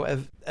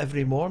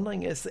 every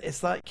morning. It's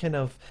that kind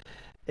of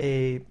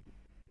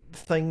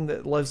thing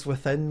that lives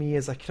within me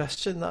as a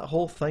Christian. That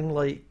whole thing,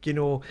 like,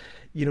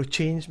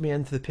 change me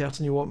into the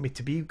person you want me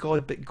to be,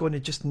 God, but going to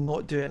just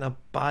not do it in a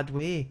bad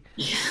way.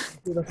 Do this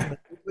in a good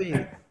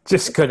way.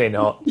 Just could he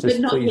not? But Just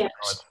not please, yet.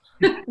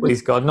 God.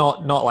 Please, God,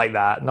 not like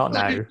that. Not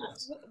now.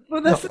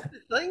 Well, this is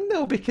the thing,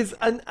 though, because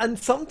and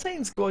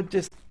sometimes God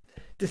just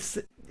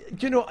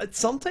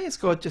sometimes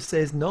God just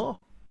says no.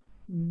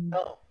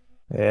 No.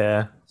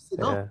 Yeah.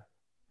 No. Yeah.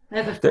 I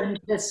have a friend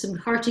who has some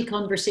hearty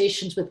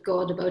conversations with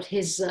God about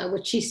his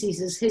what she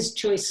sees as his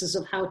choices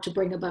of how to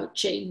bring about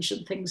change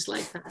and things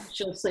like that.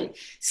 She'll say,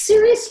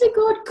 "Seriously,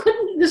 God,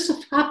 couldn't this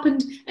have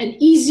happened an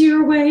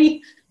easier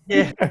way?"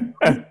 Yeah.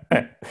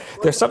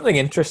 There's something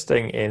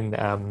interesting in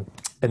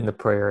the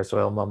prayer as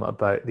well, Mum,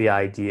 about the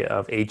idea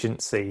of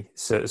agency.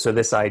 So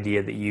this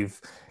idea that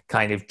you've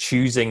kind of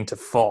choosing to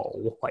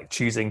fall, like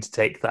choosing to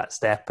take that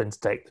step and to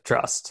take the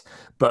trust,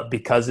 but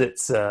because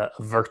it's a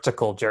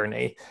vertical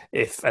journey,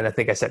 and I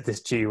think I said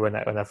this to you when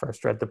I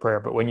first read the prayer,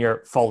 but when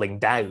you're falling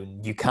down,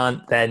 you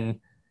can't then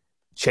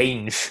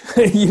change,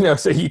 so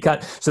you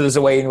can't. So there's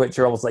a way in which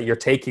you're almost like you're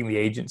taking the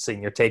agency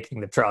and you're taking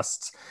the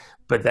trust,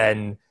 but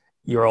then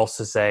you're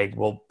also saying,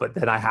 well, but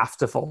then I have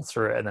to fall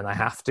through it and then I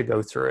have to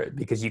go through it,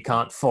 because you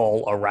can't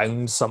fall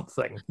around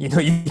something. You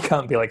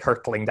can't be like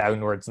hurtling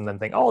downwards and then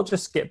think, oh, I'll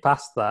just get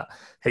past that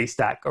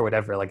haystack or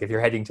whatever. Like if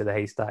you're heading to the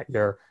haystack,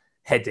 you're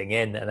heading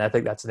in. And I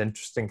think that's an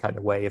interesting kind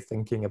of way of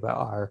thinking about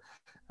our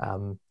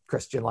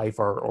Christian life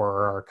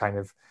or our kind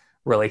of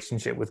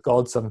relationship with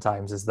God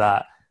sometimes, is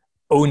that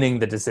owning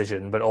the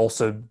decision, but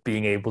also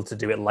being able to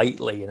do it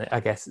lightly. And I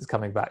guess it's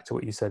coming back to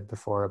what you said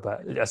before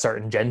about a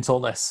certain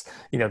gentleness,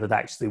 that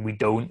actually we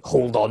don't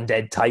hold on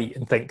dead tight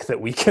and think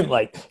that we can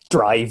like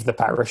drive the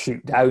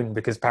parachute down,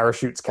 because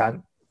parachutes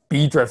can't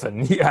be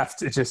driven. You have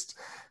to just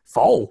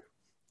fall.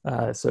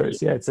 So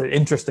it's an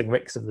interesting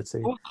mix of the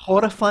two.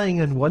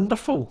 Horrifying and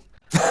wonderful.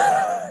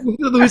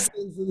 Those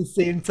things at the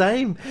same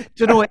time.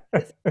 Do you know what?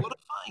 It's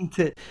horrifying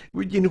to,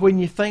 when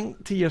you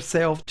think to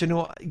yourself, do you know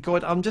what,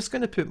 God, I'm just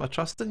going to put my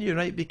trust in you,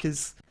 right?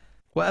 Because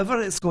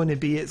whatever it's going to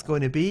be, it's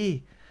going to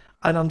be.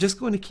 And I'm just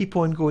going to keep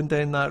on going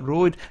down that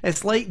road.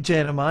 It's like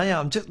Jeremiah.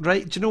 I'm just,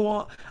 right, do you know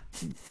what?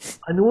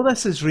 I know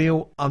this is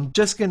real. I'm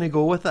just going to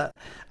go with it.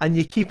 And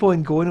you keep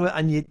on going with it,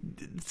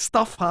 and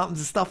stuff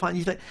happens and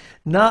you think,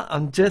 nah,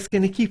 I'm just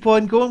going to keep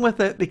on going with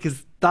it,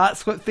 because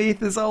that's what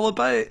faith is all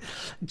about.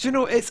 Do you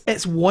know,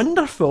 it's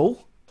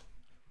wonderful,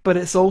 but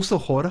it's also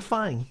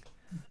horrifying,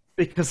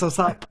 because there's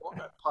that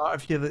part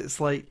of you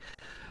that's like,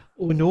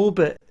 oh no,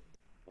 but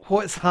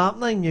what's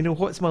happening?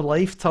 What's my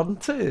life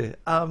turned to?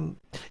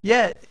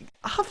 Yeah,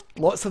 I have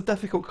lots of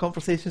difficult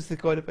conversations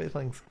with God about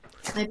things.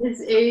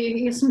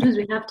 Sometimes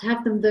we have to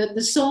have them.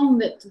 The song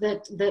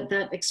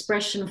that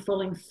expression of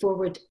falling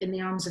forward in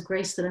the arms of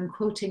grace that I'm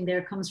quoting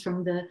there comes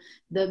from the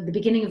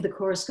beginning of the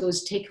chorus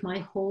goes, "Take my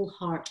whole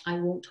heart, I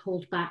won't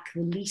hold back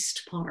the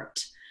least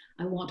part.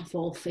 I want to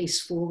fall face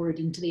forward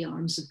into the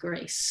arms of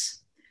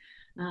grace.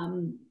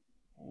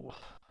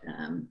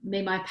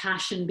 May my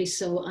passion be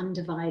so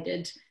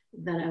undivided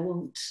that I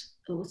won't."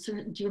 Do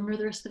you remember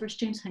the rest of the verse,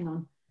 James? Hang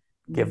on.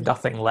 Give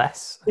nothing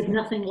less. Give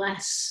nothing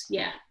less.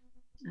 Yeah.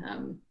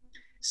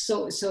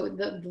 So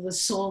the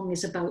song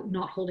is about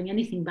not holding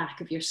anything back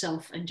of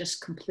yourself and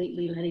just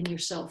completely letting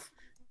yourself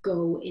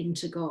go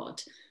into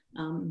God.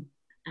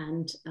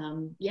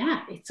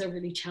 It's a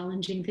really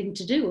challenging thing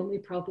to do, and we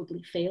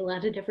probably fail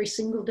at it every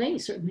single day.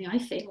 Certainly I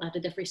fail at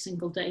it every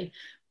single day,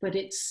 but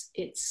it's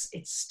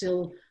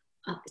still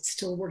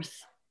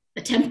worth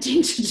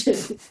attempting to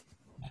do.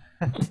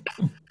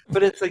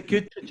 But it's a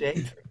good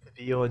trajectory to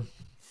be on.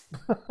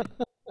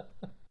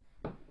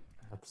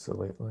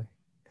 Absolutely.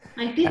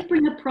 I did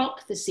bring a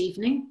prop this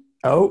evening.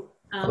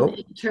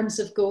 In terms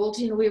of gold,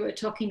 we were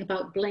talking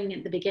about bling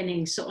at the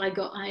beginning, so I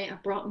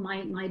brought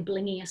my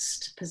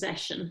blingiest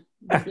possession,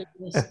 the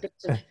blingiest bit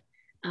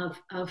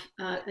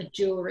of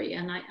jewelry,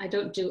 and I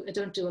don't do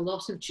a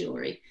lot of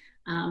jewelry,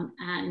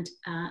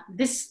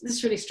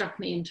 this really struck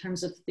me in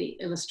terms of the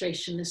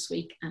illustration this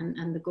week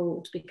and the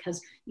gold,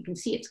 because you can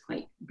see it's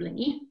quite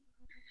blingy.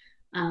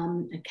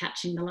 And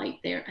catching the light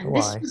there. And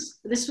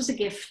this was a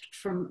gift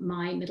from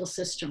my middle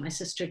sister, my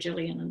sister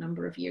Gillian, a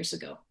number of years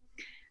ago.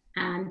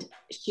 And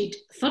she'd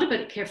thought about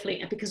it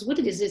carefully, because what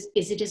it is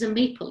it is a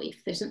maple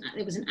leaf. There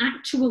was an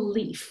actual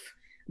leaf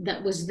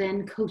that was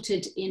then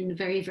coated in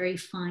very, very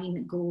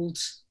fine gold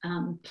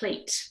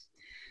plate.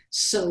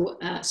 So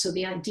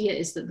the idea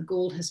is that the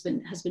gold has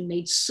been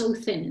made so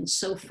thin and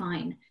so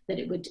fine that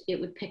it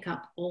would pick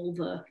up all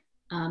the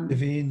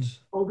veins.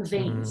 All the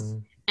veins.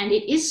 And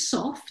it is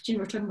soft.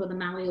 We're talking about the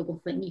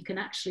malleable thing. You can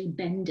actually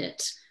bend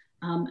it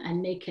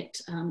and make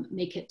it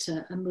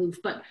move.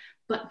 But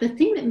the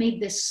thing that made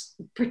this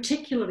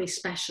particularly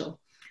special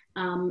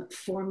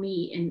for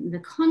me in the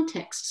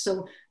context.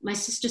 So my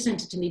sister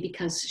sent it to me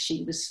because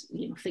she was,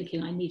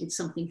 thinking I needed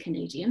something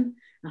Canadian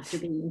after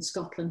being in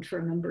Scotland for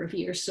a number of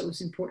years. So it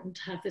was important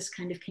to have this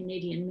kind of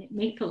Canadian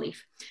maple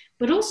leaf.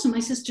 But also my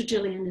sister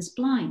Gillian is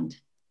blind.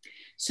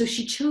 So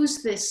she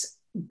chose this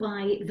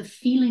by the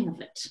feeling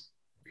of it.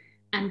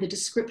 and the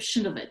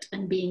description of it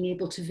and being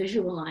able to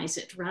visualize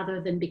it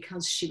rather than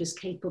because she was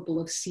capable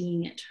of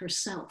seeing it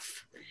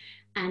herself.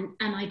 And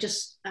I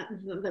just,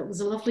 that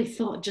was a lovely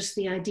thought, just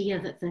the idea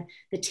that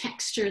the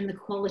texture and the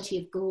quality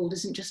of gold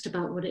isn't just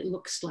about what it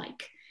looks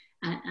like.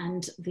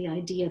 And the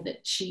idea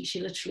that she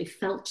literally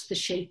felt the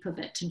shape of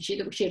it, and she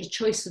had a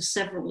choice of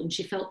several, and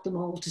she felt them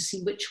all to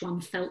see which one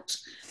felt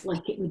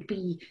like it would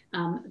be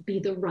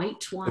the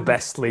right one, the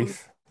best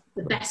leaf.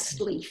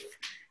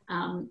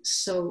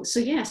 So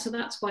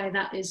that's why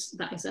that is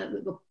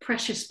a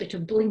precious bit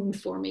of bling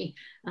for me.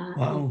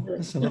 Wow,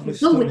 that's a lovely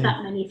story. Go with that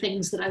story. many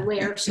things that I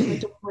wear, so I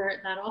don't wear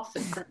it that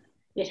often, but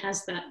it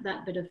has that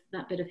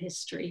bit of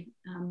history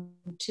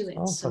to it.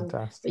 Oh, so,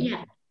 fantastic! but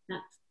yeah,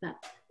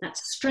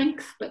 that's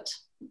strength, but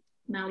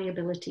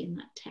malleability and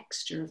that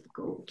texture of the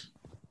gold.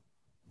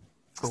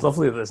 It's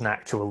lovely that there's an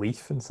actual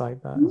leaf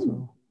inside that as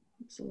well.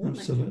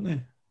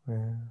 Absolutely.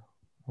 Yeah.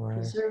 Wow.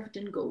 Preserved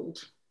in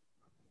gold.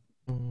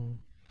 I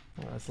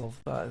love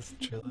that. It's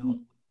truly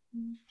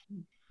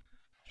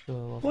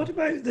lovely. What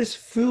about this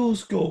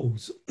fool's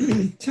gold?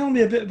 Tell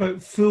me a bit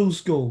about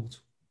fool's gold.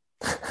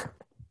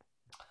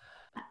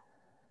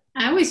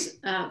 I always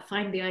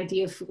find the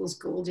idea of fool's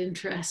gold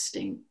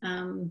interesting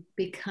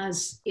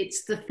because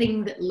it's the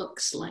thing that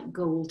looks like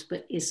gold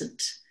but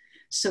isn't.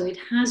 So it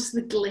has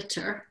the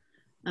glitter,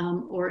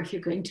 or if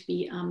you're going to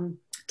be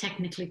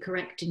technically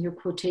correct in your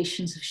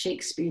quotations of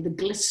Shakespeare, the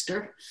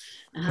glister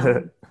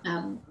in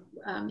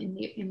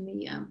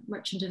the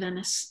Merchant of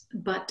Venice,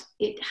 but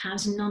it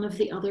has none of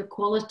the other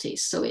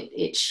qualities. So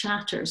it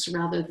shatters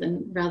rather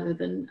than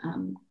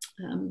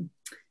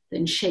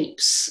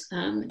shapes.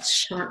 It's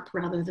sharp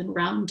rather than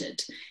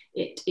rounded.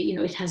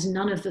 It has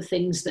none of the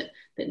things that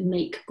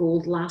make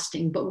gold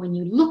lasting. But when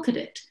you look at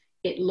it,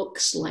 it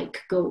looks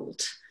like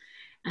gold.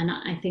 And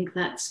I think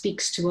that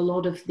speaks to a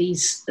lot of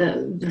these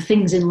the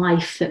things in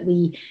life that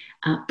we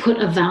put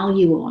a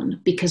value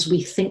on because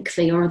we think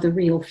they are the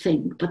real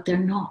thing, but they're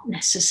not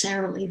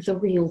necessarily the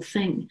real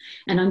thing.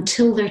 And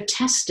until they're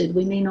tested,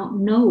 we may not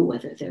know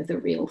whether they're the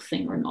real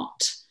thing or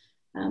not.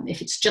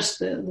 If it's just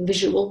the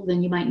visual,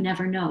 then you might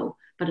never know.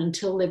 But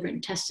until they've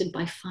been tested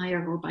by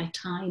fire or by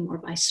time or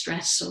by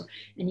stress or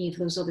any of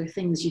those other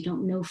things, you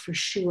don't know for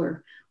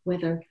sure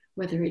whether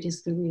it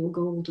is the real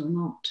gold or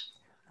not.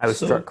 I was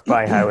struck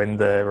by how in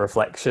the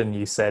reflection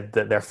you said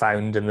that they're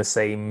found in the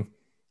same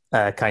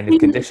kind of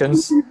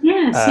conditions, in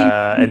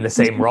the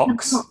same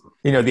rocks.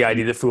 You know, the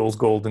idea that fool's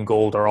gold and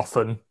gold are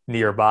often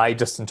nearby,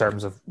 just in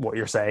terms of what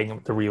you're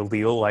saying, the real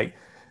deal, like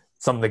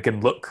something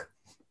can look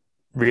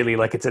really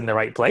like it's in the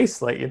right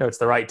place, like, it's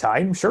the right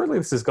time. Surely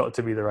this has got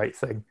to be the right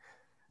thing.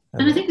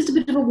 And I think there's a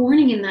bit of a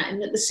warning in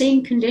that the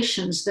same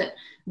conditions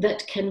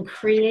that can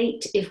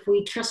create, if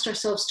we trust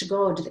ourselves to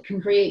God, that can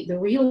create the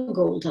real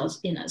gold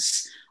in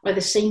us, are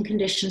the same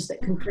conditions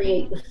that can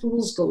create the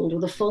fool's gold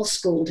or the false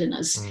gold in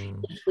us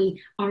if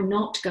we are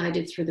not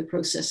guided through the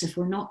process, if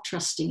we're not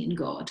trusting in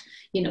God.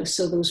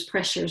 So those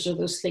pressures or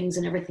those things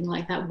and everything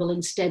like that will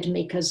instead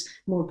make us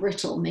more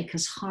brittle, make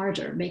us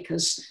harder, make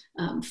us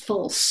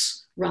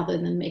false, rather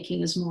than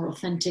making us more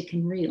authentic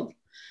and real.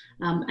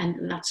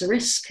 And that's a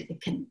risk.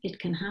 It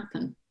can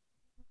happen.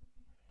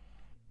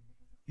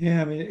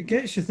 Yeah, I mean, it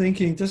gets you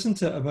thinking,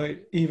 doesn't it, about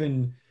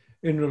even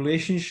in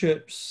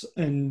relationships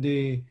and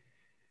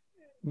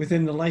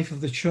within the life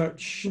of the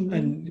church,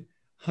 and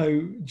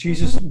how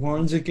Jesus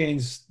warns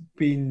against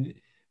being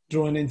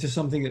drawn into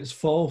something that's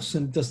false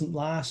and doesn't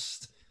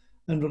last,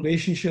 and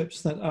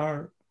relationships that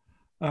are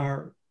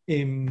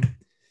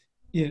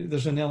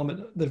there's an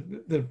element,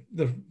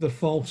 they're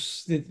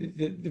false,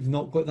 they've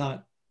not got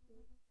that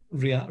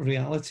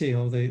reality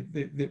or the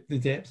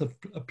depth of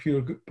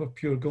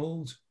pure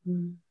gold.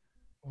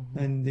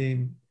 And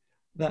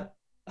that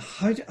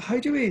how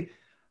do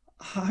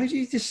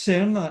you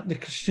discern that in the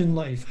Christian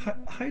life?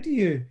 How do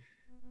you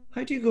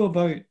go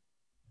about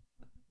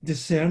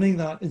discerning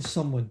that in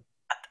someone?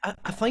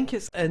 I think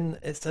it's in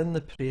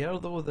the prayer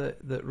though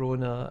that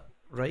Rona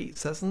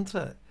writes, isn't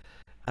it?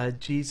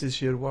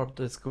 Jesus, your word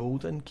is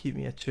golden, keep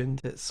me attuned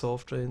to its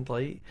soft round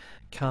light,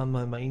 calm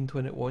my mind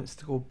when it wants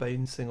to go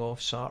bouncing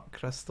off sharp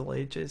crystal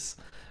edges,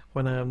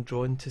 when I am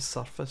drawn to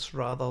surface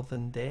rather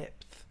than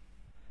depth,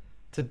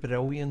 to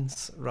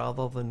brilliance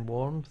rather than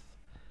warmth.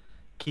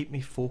 Keep me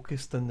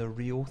focused on the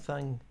real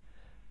thing,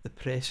 the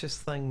precious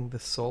thing, the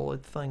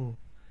solid thing.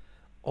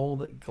 All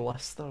that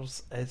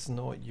glisters is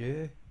not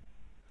you.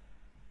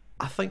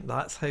 I think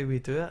that's how we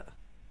do it.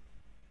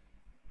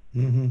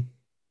 Mm-hmm.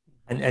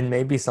 And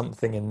maybe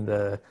something in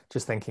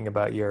just thinking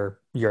about your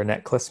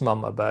necklace,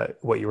 Mum, about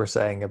what you were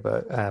saying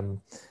about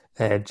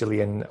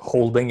Gillian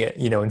holding it,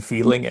 and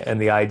feeling it, and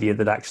the idea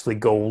that actually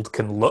gold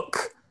can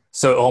look.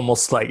 So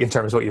almost like in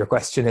terms of what your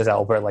question is,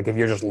 Albert, like if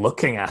you're just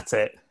looking at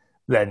it,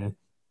 then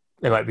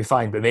it might be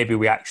fine. But maybe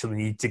we actually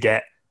need to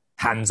get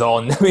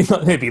hands-on. I mean,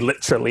 not maybe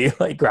literally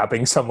like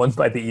grabbing someone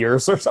by the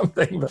ears or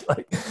something, but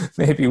like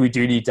maybe we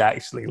do need to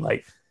actually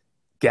like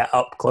get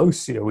up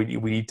close. We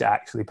need to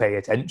actually pay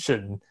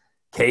attention,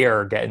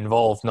 care, get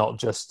involved, not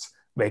just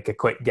make a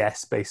quick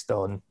guess based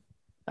on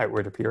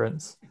outward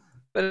appearance.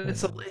 But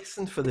it's a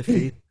lesson for the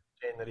future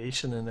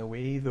generation in a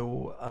way,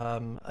 though,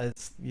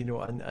 as you know,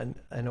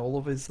 and all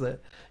of us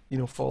that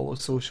follow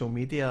social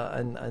media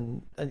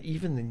and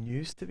even the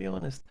news. To be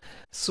honest,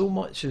 so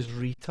much is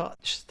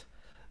retouched,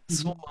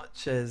 so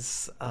much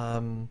is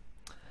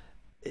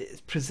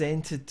it's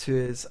presented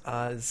to us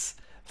as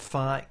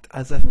fact,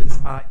 as if it's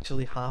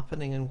actually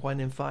happening, and when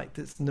in fact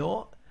it's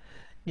not.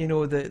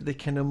 The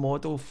kind of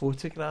model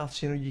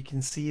photographs, you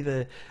can see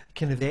the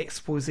kind of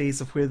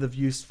exposés of where they've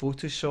used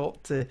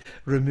Photoshop to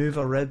remove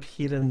a rib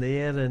here and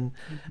there, and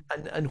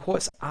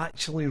what's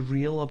actually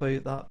real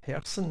about that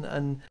person.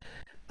 And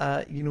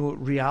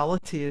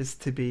reality is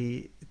to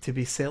be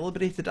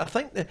celebrated. I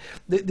think that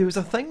there was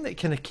a thing that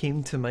kind of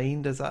came to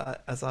mind as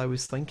I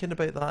was thinking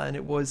about that, and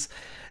it was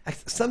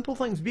simple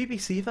things,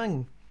 BBC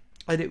thing,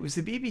 and it was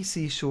the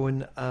BBC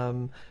showing,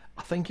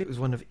 I think it was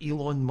one of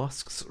Elon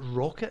Musk's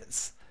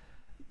rockets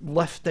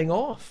lifting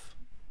off.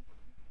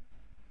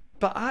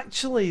 But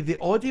actually, the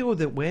audio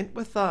that went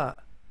with that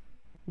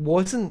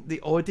wasn't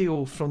the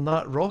audio from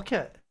that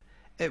rocket.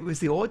 It was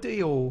the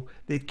audio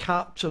they'd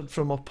captured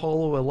from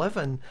Apollo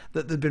 11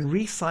 that they'd been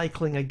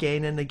recycling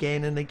again and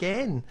again and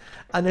again.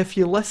 And if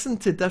you listen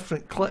to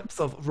different clips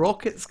of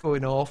rockets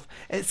going off,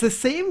 it's the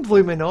same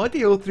blooming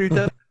audio through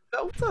different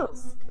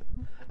filters.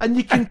 And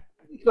you can,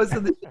 because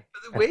of the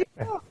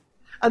waveform.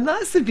 And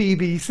that's the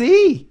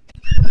BBC.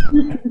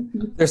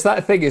 There's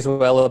that thing as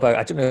well about,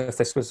 I don't know if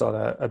this was on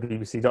a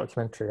BBC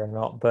documentary or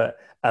not, but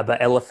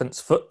about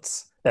elephants'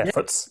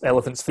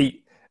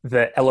 feet.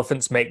 The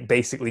elephants make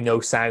basically no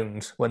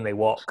sound when they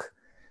walk.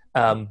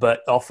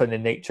 But often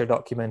in nature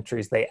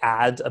documentaries, they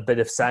add a bit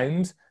of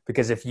sound,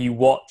 because if you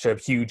watch a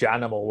huge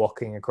animal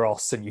walking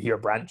across and you hear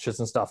branches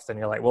and stuff, then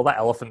you're like, well, that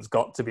elephant's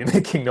got to be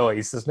making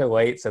noise. There's no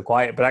way it's so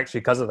quiet. But actually,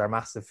 because of their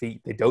massive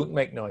feet, they don't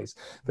make noise.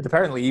 But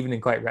apparently, even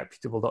in quite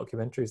reputable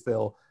documentaries,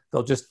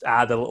 they'll just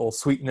add a little,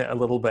 sweeten it a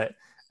little bit,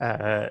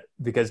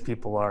 because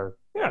people are,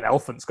 an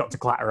elephant's got to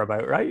clatter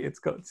about, right? It's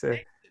got to...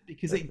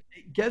 Because it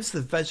gives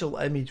the visual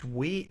image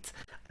weight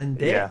and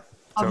depth. Yeah.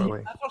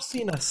 Totally. Have you ever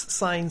seen a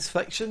science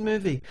fiction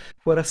movie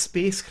where a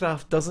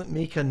spacecraft doesn't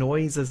make a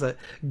noise as it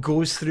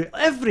goes through?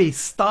 Every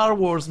Star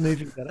Wars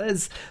movie there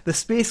is, the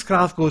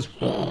spacecraft goes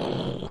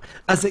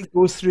as it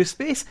goes through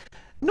space.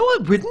 No,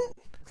 it wouldn't.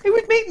 It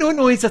would make no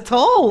noise at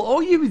all.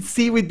 All you would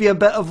see would be a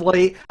bit of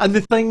light and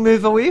the thing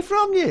move away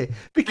from you.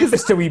 Because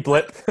just a wee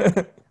blip.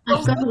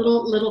 I've got a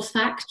little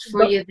fact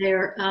for you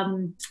there,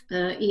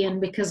 Ian,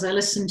 because I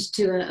listened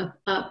to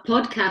a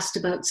podcast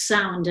about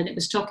sound, and it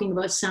was talking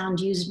about sound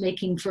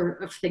making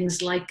for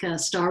things like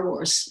Star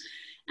Wars.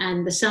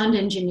 And the sound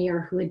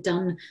engineer who had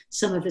done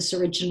some of this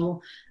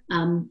original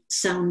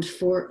sound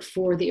for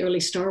the early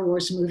Star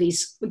Wars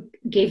movies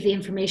gave the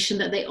information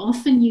that they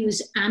often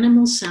use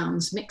animal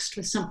sounds mixed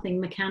with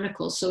something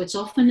mechanical. So it's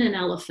often an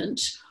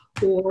elephant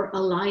or a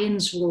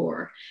lion's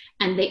roar,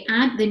 and they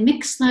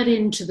mix that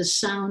into the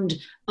sound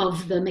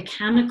of the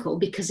mechanical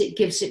because it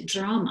gives it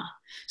drama.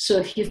 So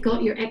if you've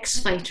got your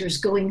X-fighters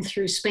going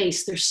through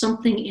space, there's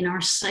something in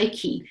our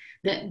psyche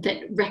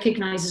that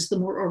recognizes the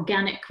more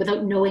organic,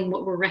 without knowing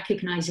what we're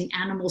recognizing,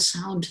 animal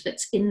sound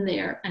that's in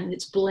there, and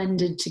it's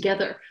blended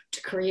together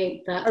to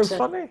create that. Oh,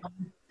 funny.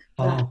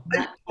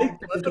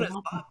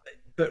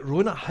 But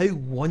Rona, how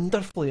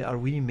wonderfully are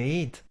we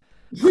made?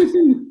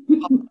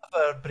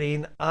 Our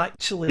brain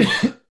actually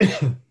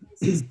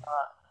uses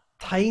that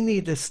tiny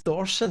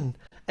distortion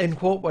in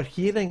what we're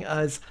hearing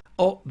as,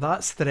 oh,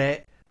 that's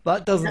threat.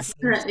 That doesn't. That's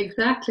correct.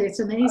 Exactly. It's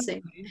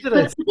amazing. But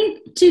I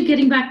think, too,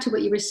 getting back to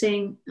what you were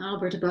saying,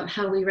 Albert, about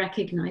how we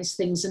recognize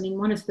things. I mean,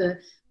 one of the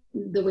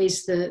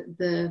ways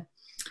the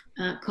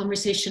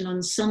conversation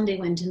on Sunday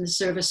went in the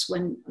service,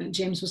 when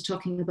James was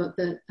talking about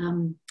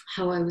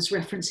how I was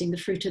referencing the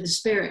fruit of the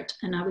Spirit,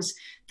 and I was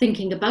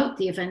thinking about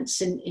the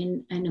events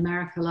in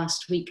America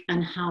last week,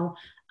 and how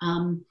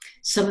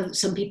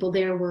some people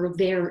there were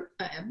there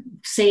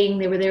saying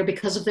they were there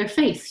because of their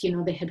faith.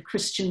 They had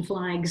Christian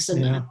flags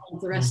and all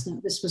the rest.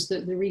 And this was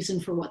the reason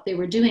for what they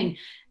were doing.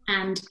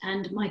 And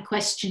my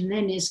question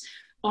then is,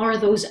 are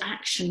those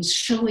actions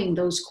showing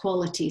those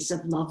qualities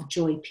of love,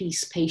 joy,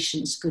 peace,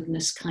 patience,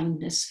 goodness,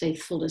 kindness,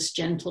 faithfulness,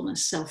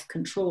 gentleness,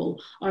 self-control?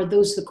 Are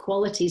those the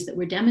qualities that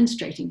we're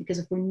demonstrating? Because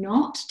if we're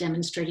not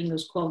demonstrating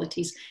those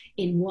qualities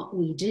in what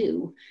we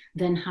do,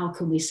 then how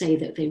can we say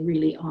that they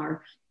really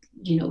are,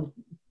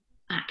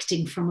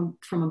 acting from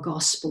a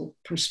gospel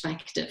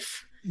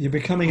perspective? You're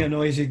becoming a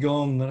noisy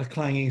gong and a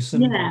clanging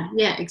cymbal.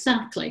 Yeah,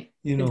 exactly.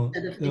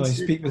 I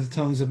speak with the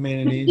tongues of men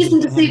and angels. It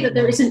isn't to say that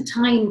there isn't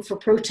time for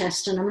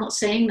protest, and I'm not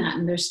saying that,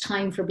 and there's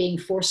time for being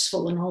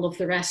forceful and all of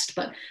the rest,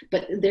 but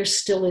there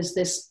still is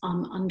this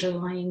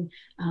underlying,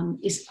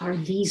 are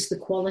these the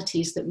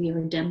qualities that we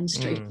are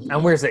demonstrating?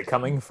 And where's it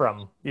coming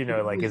from?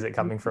 Is it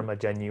coming from a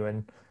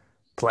genuine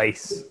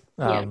place?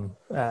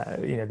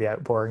 The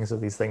outpourings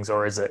of these things,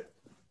 or is it,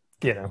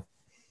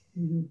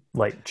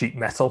 like cheap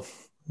metal?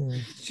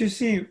 Do you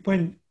see,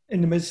 when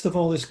in the midst of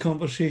all this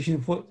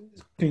conversation, what's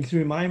going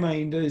through my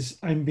mind is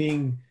I'm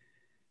being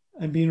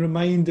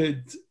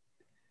reminded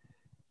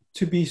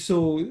to be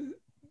so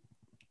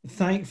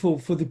thankful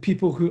for the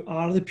people who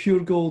are the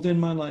pure gold in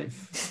my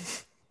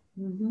life.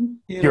 Mm-hmm.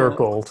 Pure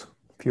gold.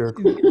 Pure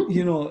gold.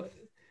 You know,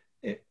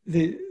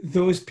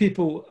 those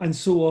people, and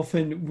so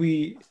often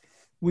we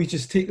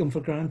just take them for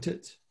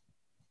granted.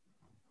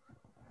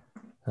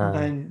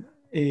 And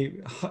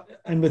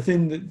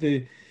within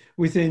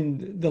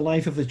the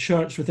life of the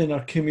church, within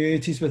our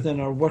communities, within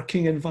our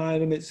working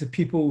environments, the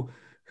people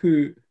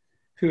who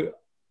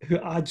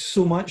add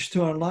so much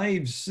to our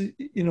lives.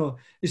 You know,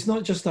 it's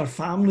not just our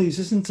families,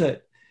 isn't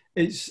it?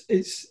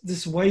 It's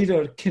this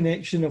wider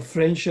connection of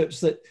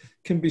friendships that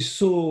can be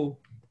so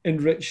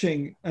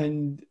enriching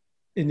and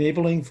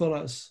enabling for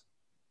us.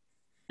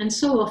 And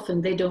so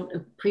often they don't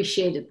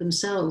appreciate it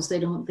themselves. They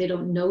don't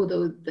know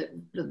that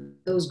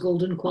those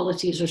golden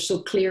qualities are so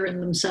clear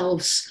in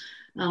themselves.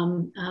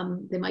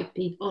 They might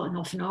be, and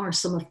often are.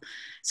 Some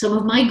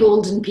of my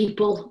golden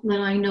people that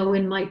I know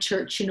in my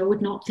church,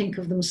 would not think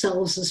of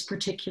themselves as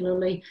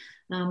particularly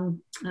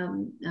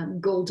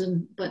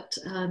golden, but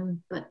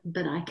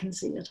I can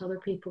see it. Other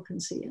people can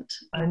see it.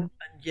 And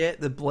yet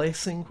the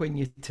blessing when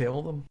you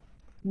tell them,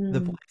 the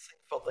blessing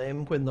for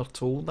them when they're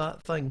told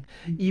that thing,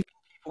 even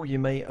people you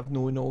might have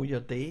known all your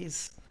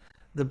days,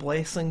 the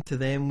blessing to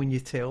them when you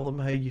tell them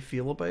how you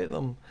feel about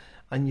them,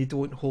 and you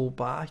don't hold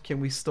back,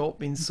 and we stop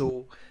being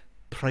so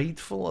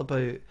prideful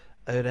about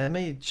our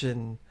image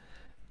and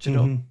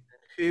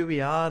who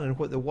we are and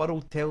what the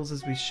world tells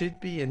us we should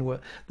be and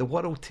what the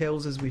world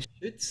tells us we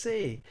should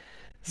say.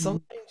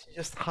 Sometimes you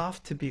just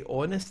have to be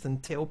honest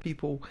and tell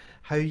people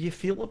how you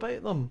feel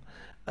about them.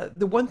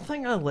 The one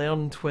thing I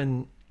learned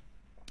when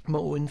my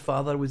own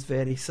father was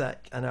very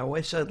sick, and I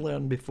wish I'd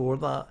learned before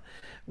that,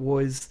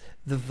 was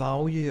the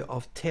value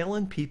of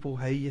telling people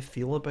how you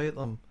feel about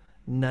them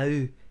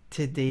now,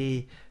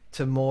 today,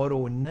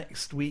 tomorrow,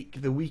 next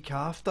week, the week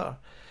after.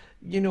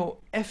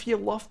 If you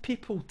love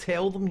people,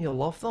 tell them you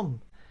love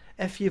them.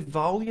 If you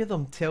value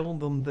them, tell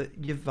them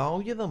that you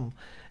value them.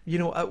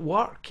 At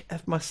work,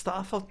 if my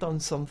staff have done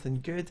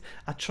something good,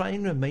 I try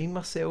and remind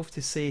myself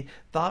to say,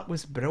 that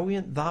was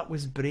brilliant, that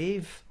was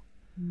brave,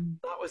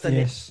 that was an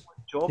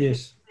excellent job.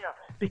 Yes.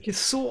 Because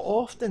so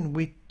often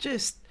we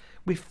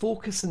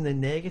focus on the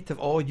negative.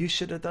 Oh, you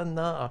should have done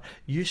that, or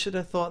you should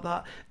have thought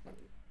that.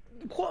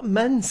 What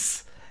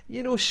mince?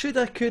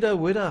 Shoulda, coulda,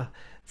 woulda.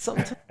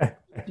 Sometimes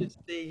just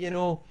say,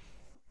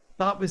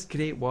 that was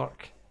great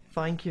work.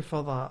 Thank you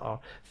for that,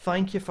 or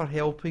thank you for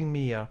helping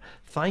me, or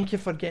thank you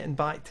for getting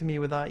back to me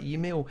with that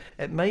email.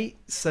 It might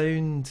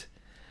sound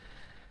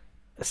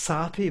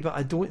sappy, but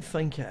I don't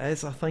think it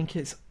is. I think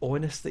it's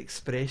honest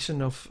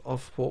expression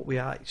of what we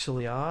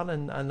actually are,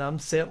 and I'm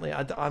certainly,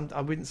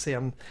 I wouldn't say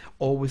I'm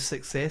always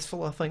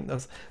successful. I think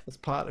there's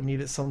part of me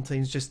that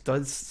sometimes just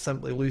does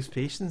simply lose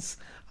patience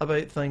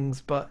about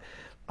things, but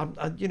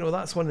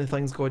that's one of the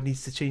things God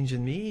needs to change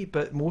in me.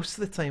 But most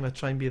of the time I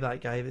try and be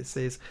that guy that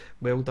says,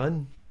 well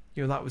done,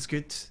 that was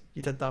good,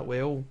 you did that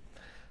well.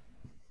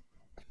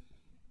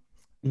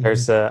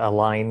 There's a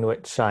line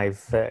which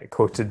I've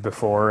quoted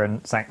before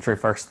in Sanctuary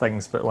First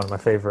Things, but one of my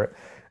favourite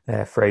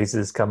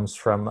phrases comes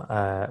from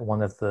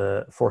one of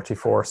the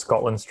 44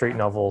 Scotland Street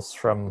novels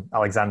from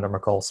Alexander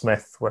McCall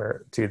Smith,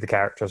 where two of the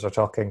characters are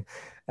talking,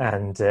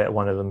 and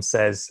one of them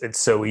says, "It's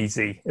so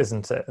easy,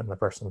 isn't it?" And the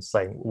person's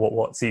saying,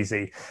 "What's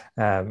easy?"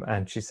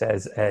 And she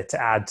says,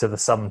 "To add to the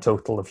sum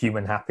total of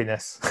human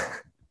happiness."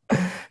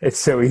 It's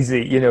so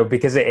easy,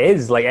 because it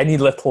is like any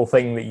little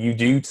thing that you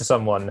do to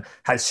someone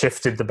has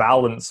shifted the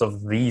balance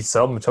of the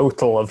sum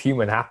total of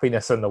human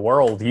happiness in the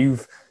world.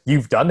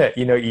 You've done it,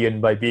 Ian,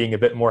 by being a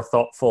bit more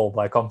thoughtful,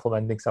 by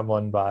complimenting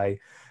someone, by,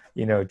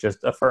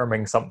 just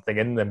affirming something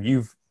in them.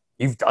 You've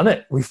done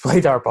it. We've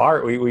played our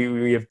part.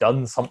 We have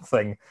done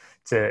something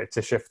to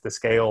shift the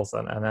scales.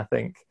 And I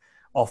think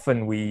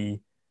often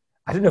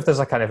I don't know if there's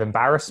a kind of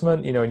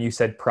embarrassment, and you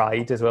said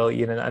pride as well,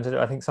 Ian, and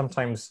I think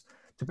sometimes,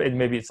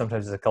 maybe it's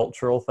sometimes a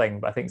cultural thing,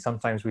 but I think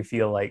sometimes we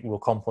feel like we'll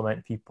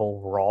compliment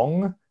people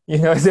wrong,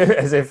 as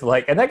if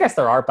like, and I guess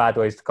there are bad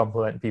ways to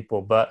compliment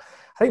people, but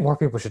I think more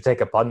people should take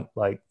a punt.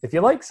 Like, if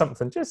you like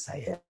something, just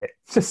say it.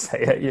 Just say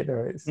it.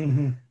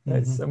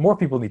 It's more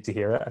people need to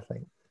hear it, I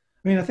think.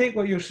 I mean, I think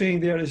what you're saying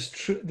there is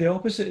true. The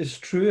opposite is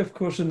true, of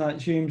course, in that,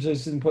 James,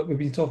 is in what we've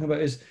been talking about,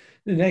 is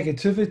the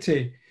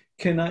negativity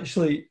can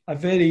actually, a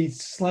very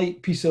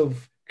slight piece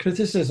of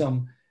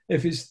criticism,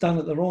 if it's done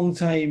at the wrong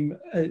time,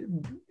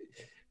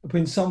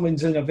 when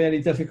someone's in a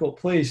very difficult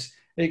place,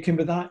 it can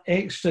be that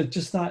extra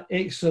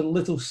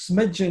little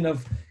smidgen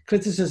of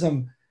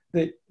criticism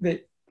that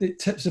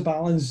tips the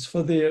balance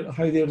for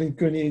how they're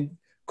going to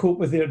cope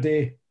with their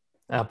day.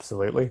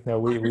 Absolutely. No,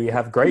 we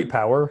have great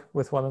power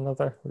with one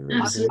another. Really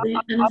absolutely.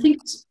 Do. And I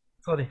think...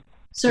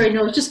 Sorry,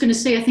 no, I was just going to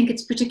say, I think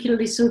it's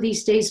particularly so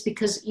these days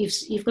because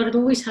you've got it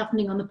always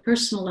happening on the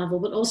personal level,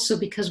 but also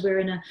because we're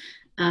in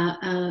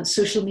a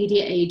social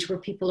media age where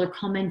people are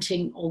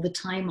commenting all the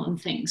time on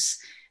things.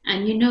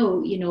 And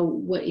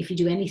what, if you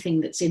do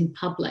anything that's in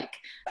public,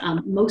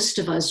 most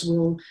of us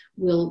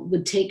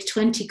would take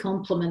 20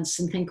 compliments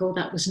and think, oh,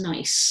 that was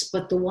nice,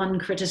 but the one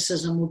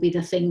criticism will be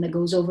the thing that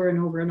goes over and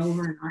over and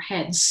over in our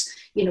heads,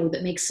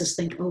 that makes us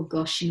think, oh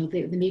gosh,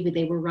 maybe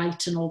they were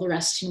right, and all the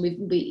rest.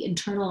 We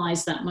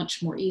internalize that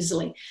much more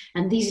easily.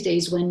 And these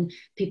days, when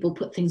people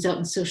put things out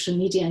on social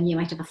media, and you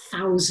might have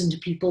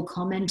 1,000 people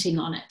commenting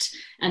on it,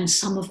 and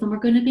some of them are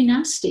going to be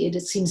nasty, and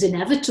it seems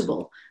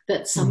inevitable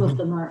that some of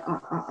them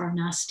are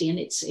nasty, and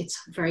it's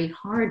very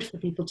hard for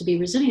people to be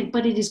resilient.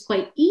 But it is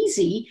quite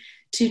easy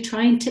to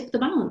try and tip the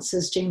balance,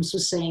 as James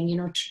was saying,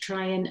 to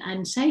try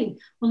and say,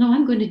 well, no,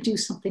 I'm going to do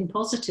something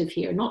positive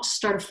here, not to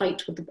start a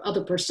fight with the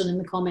other person in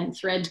the comment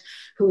thread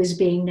who is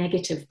being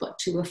negative, but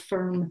to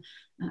affirm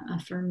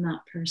that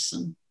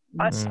person.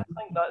 I think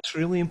that's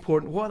really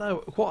important. What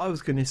I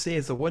was going to say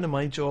is that one of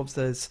my jobs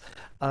is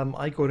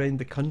I go around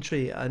the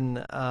country and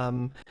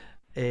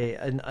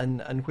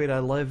where I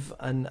live,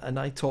 and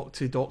I talk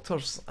to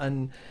doctors,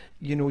 and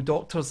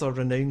doctors are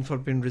renowned for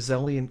being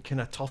resilient, kind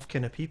of tough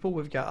kind of people.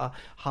 We've got a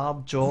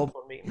hard job,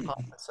 we're making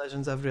hard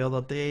decisions every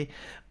other day,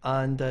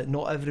 and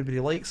not everybody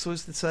likes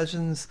those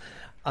decisions.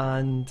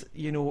 And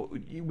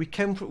we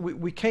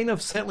kind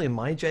of, certainly in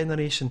my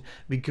generation,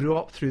 we grew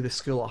up through the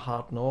school of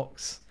hard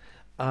knocks,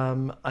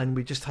 and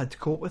we just had to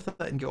cope with it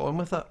and get on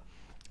with it,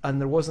 and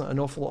there wasn't an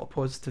awful lot of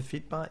positive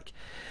feedback.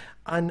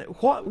 And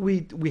what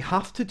we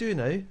have to do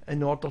now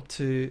in order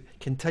to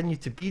continue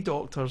to be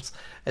doctors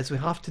is we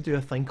have to do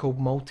a thing called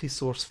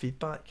multi-source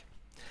feedback.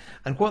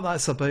 And what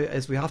that's about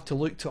is we have to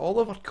look to all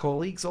of our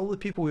colleagues, all the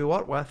people we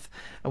work with,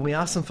 and we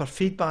ask them for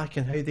feedback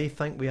on how they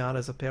think we are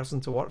as a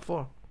person to work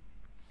for.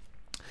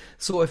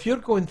 So if you're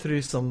going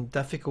through some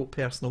difficult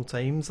personal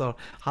times or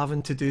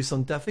having to do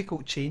some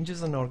difficult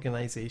changes in an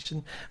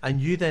organisation,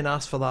 and you then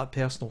ask for that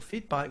personal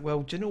feedback,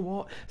 well, do you know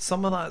what?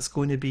 Some of that's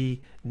going to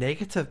be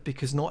negative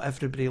because not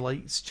everybody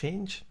likes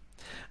change.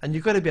 And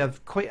you've got to be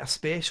quite a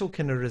special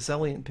kind of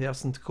resilient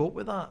person to cope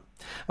with that.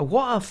 And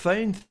what I've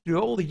found through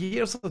all the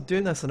years of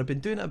doing this, and I've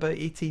been doing it about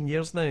 18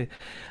 years now,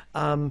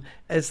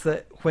 is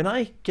that when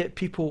I get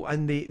people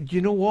and they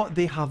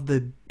have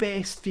the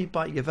best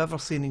feedback you've ever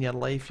seen in your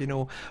life,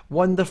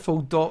 wonderful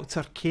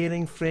doctor,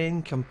 caring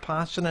friend,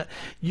 compassionate,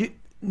 you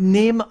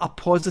name a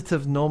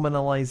positive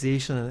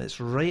nominalization and it's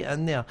right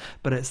in there,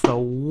 but it's the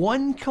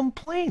one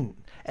complaint.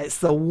 It's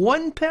the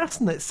one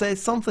person that says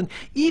something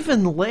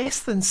even less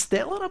than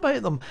stellar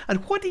about them. And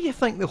what do you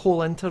think the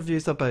whole interview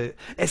is about?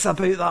 It's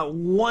about that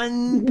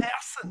one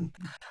person.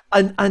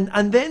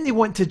 And then they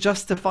want to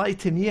justify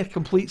to me, a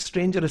complete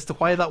stranger, as to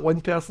why that one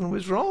person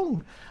was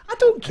wrong. I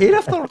don't care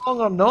if they're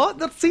wrong or not.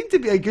 They seem to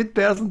be a good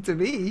person to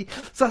me.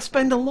 So I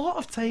spend a lot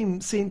of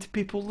time saying to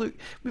people, look,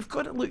 we've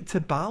got to look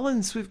to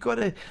balance.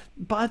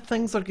 Bad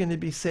things are going to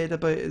be said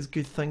about us,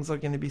 good things are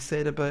going to be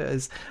said about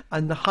us.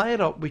 And the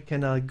higher up we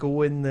can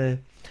go in the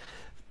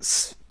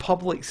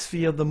public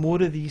sphere, the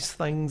more of these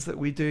things that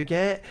we do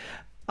get.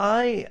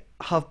 I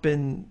have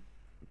been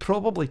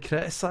probably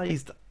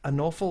criticised an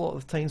awful lot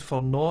of times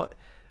for not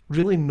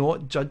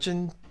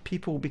judging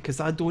people because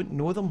I don't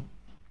know them.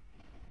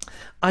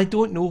 I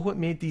don't know what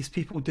made these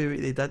people do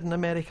what they did in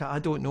America. I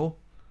don't know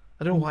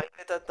why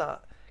they did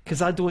that,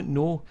 because I don't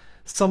know.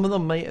 Some of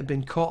them might have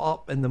been caught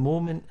up in the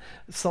moment.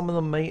 Some of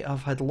them might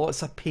have had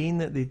lots of pain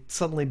that they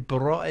suddenly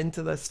brought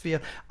into this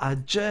sphere. I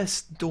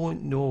just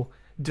don't know.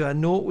 Do I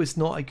know it was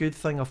not a good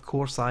thing? Of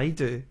course I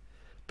do.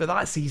 But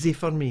that's easy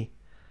for me.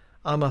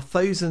 I'm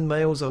 1,000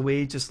 miles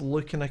away just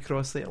looking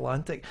across the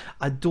Atlantic.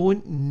 I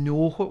don't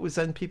know what was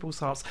in people's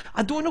hearts.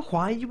 I don't know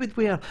why you would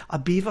wear a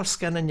beaver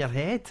skin in your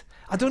head.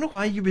 I don't know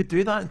why you would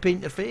do that and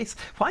paint your face.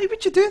 Why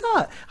would you do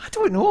that? I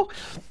don't know.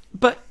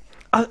 But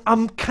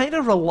I'm kind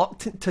of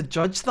reluctant to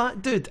judge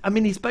that dude. I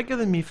mean, he's bigger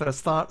than me for a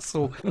start,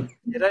 so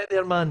you're out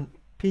there, man.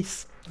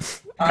 Peace.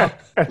 I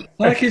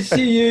can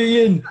see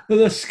you, Ian,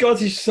 with a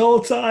Scottish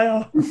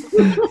saltire.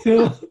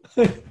 Here's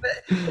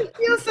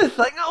the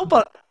thing,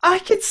 Albert. I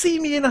could see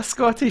me in a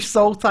Scottish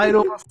saltire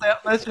over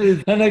certain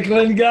issues. And a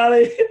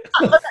Glengarry.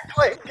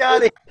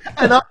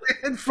 And up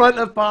in front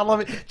of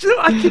Parliament. Do you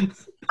know, I can.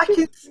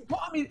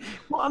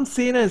 What I'm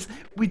saying is,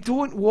 we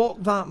don't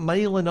walk that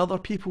mile in other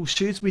people's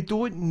shoes. We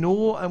don't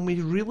know, and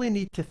we really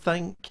need to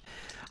think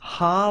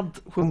hard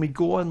when we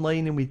go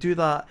online and we do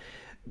that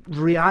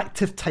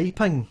reactive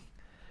typing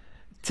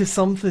to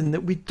something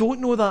that we don't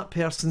know that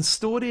person's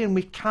story, and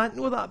we can't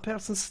know that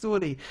person's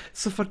story.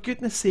 So for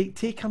goodness sake,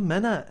 take a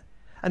minute.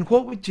 And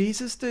what would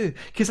Jesus do?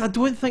 Because I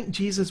don't think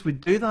Jesus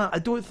would do that. I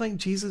don't think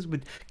Jesus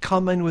would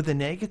come in with a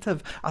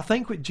negative. I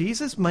think what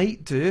Jesus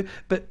might do,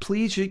 but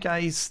please, you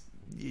guys,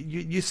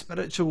 you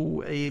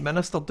spiritual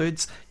minister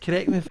dudes,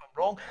 correct me if I'm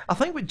wrong. I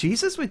think what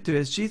Jesus would do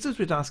is Jesus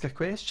would ask a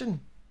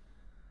question.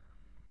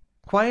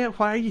 Why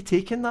are you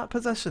taking that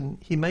position?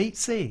 He might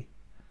say.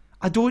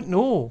 I don't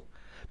know.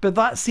 But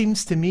that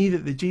seems to me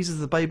that the Jesus of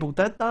the Bible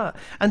did that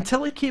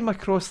until he came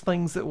across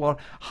things that were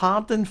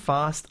hard and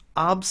fast,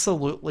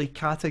 absolutely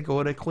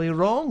categorically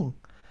wrong.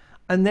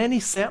 And then he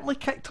certainly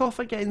kicked off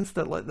against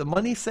it, like the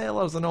money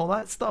sellers and all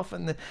that stuff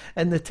in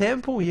the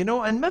temple, you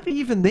know, and maybe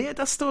even they had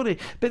a story.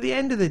 But at the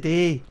end of the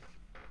day,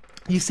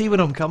 you see where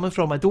I'm coming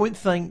from. I don't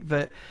think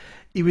that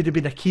he would have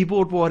been a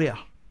keyboard warrior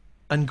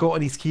and got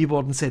on his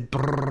keyboard and said,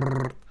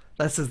 brrr,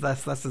 this is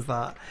this is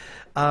that.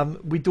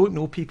 We don't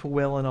know people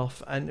well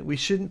enough, and we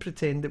shouldn't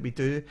pretend that we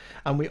do.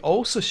 And we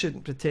also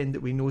shouldn't pretend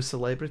that we know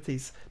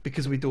celebrities,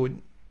 because we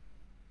don't.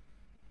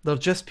 They're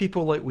just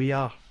people like we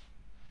are.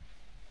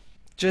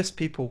 Just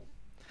people.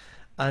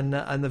 And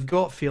they've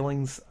got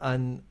feelings,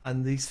 and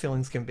these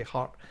feelings can be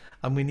hurt,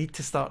 and we need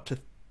to start to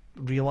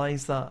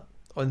realise that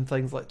on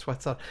things like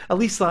Twitter. At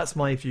least that's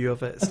my view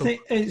of it. So I think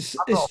it's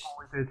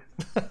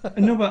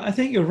no, but I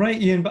think you're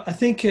right, Ian. But I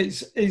think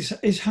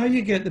it's how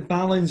you get the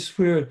balance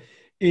where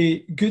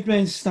good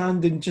men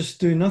stand and just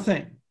do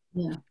nothing.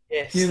 Yeah.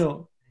 Yes.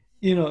 You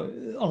know,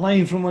 a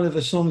line from one of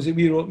the songs that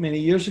we wrote many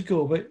years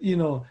ago. But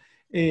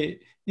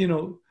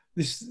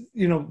this,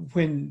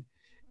 when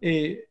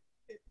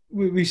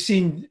we've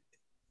seen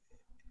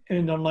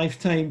in our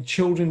lifetime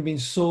children being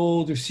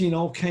sold, we've seen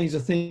all kinds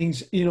of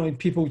things, and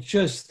people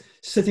just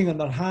sitting on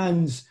their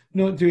hands,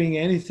 not doing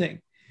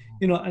anything,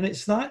 and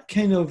it's that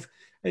kind of,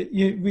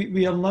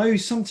 we allow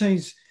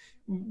things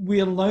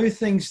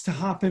to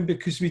happen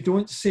because we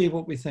don't say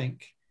what we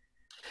think.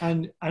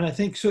 And I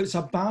think so it's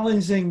a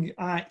balancing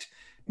act.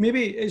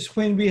 Maybe it's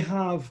when we've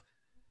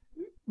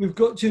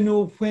got to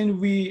know when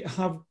we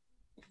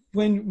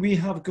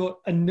have got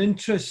an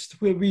interest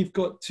where we've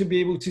got to be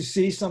able to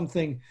say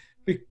something,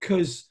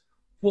 because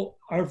what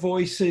our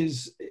voice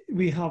is,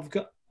 we've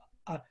got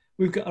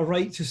a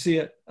right to say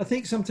it. I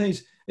think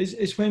sometimes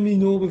it's when we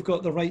know we've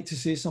got the right to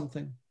say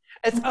something.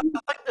 I think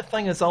the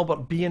thing is,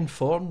 Albert, be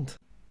informed.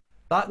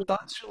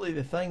 That's really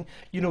the thing.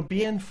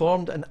 Be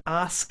informed and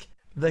ask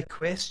the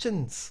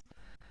questions.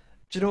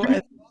 Do you know?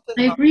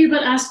 I agree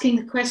about asking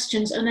the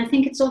questions, and I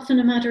think it's often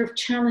a matter of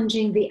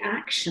challenging the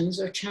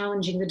actions or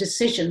challenging the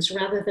decisions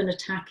rather than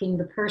attacking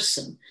the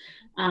person.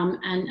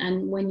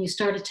 And when you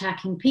start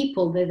attacking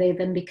people, they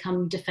then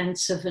become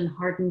defensive and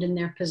hardened in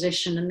their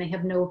position, and they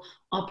have no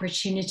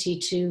opportunity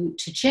to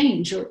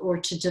change or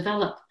to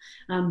develop.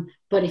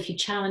 But if you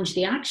challenge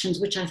the actions,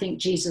 which I think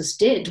Jesus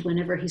did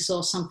whenever he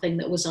saw something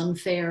that was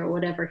unfair or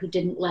whatever, he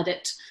didn't let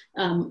it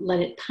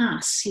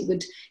pass. He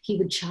would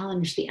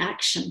challenge the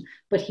action,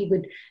 but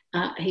he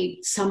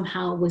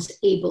somehow was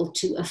able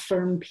to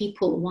affirm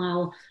people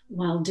while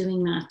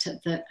doing that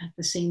at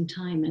the same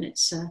time. And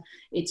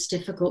it's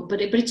difficult, but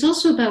it's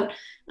also about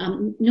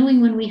knowing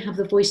when we have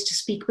the voice to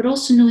speak, but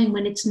also knowing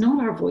when it's not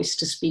our voice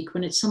to speak,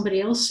 when it's somebody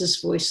else's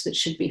voice that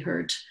should be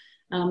heard.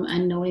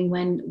 And knowing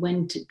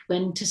when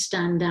to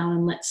stand down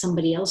and let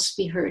somebody else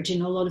be heard. A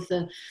lot of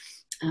the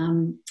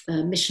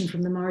mission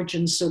from the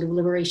margins sort of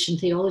liberation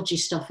theology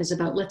stuff is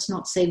about, let's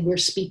not say we're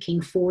speaking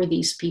for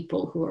these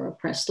people who are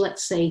oppressed.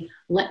 Let's say,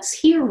 let's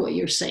hear what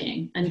you're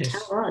saying and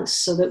tell us,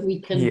 so that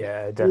we can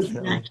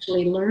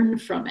actually learn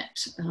from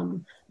it.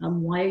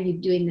 Why are you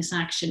doing this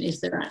action?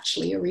 Is there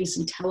actually a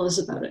reason? Tell us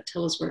about it.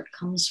 Tell us where it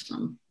comes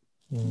from.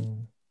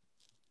 Mm.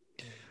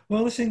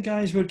 Well, listen,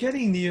 guys, we're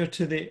getting near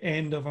to the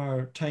end of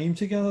our time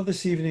together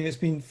this evening. It's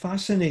been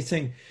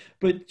fascinating.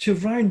 But to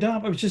round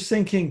up, I was just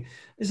thinking,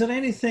 is there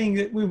anything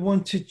that we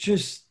want to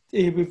just,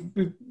 you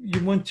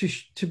want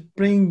to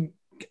bring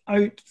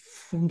out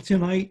from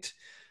tonight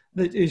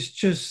that is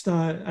just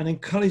an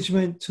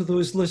encouragement to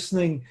those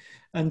listening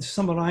and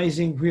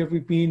summarising where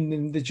we've been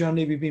and the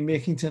journey we've been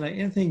making tonight?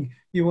 Anything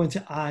you want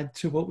to add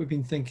to what we've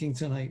been thinking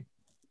tonight?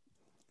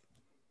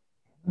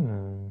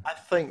 I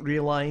think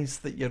realise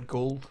that you're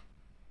gold.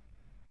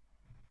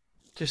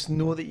 Just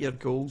know that you're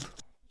gold,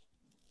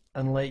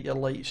 and let your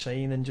light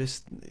shine, and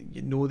just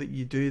know that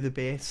you do the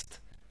best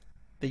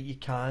that you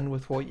can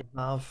with what you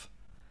have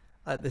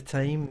at the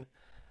time,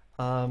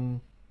 and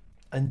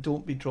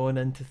don't be drawn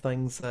into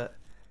things that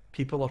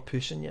people are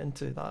pushing you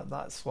into.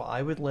 That's what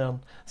I would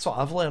learn. That's what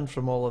I've learned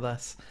from all of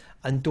this.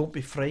 And don't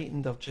be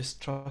frightened of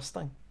just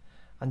trusting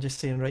and just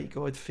saying, right,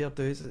 God, fair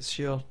dues, it's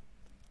sure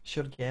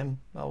game.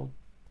 I'll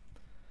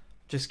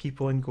just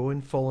keep on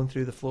going, falling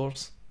through the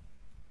floors.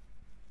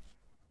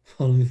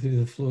 Falling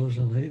through the floors,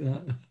 I like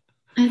that.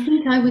 I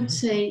think I would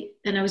say,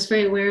 and I was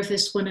very aware of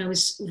this when I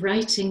was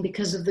writing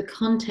because of the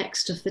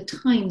context of the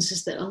times,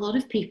 is that a lot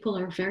of people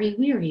are very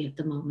weary at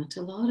the moment.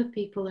 A lot of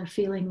people are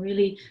feeling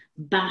really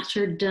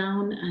battered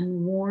down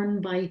and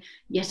worn by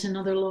yet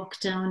another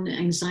lockdown,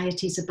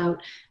 anxieties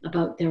about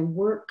their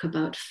work,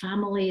 about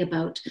family,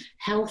 about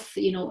health.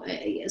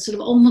 Sort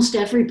of almost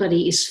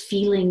everybody is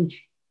feeling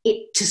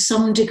it to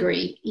some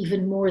degree,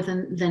 even more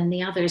than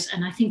the others.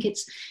 And I think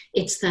it's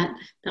that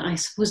I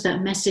suppose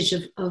that message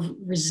of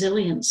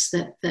resilience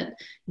that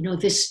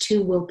this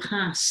too will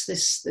pass,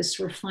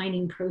 this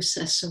refining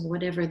process of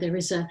whatever. There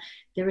is a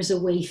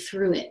way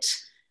through it.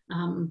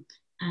 And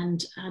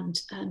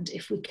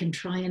if we can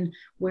try and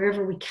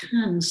wherever we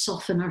can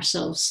soften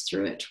ourselves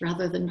through it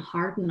rather than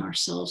harden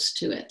ourselves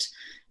to it,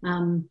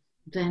 then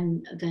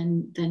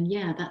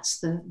yeah, that's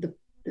the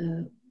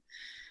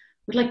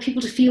would like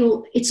people to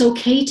feel it's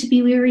okay to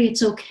be weary.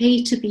 It's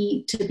okay to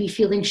be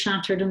feeling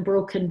shattered and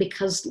broken,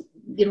 because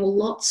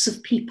lots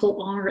of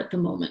people are at the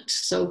moment.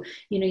 So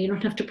you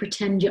don't have to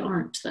pretend you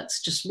aren't.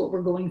 That's just what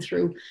we're going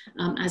through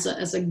as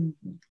a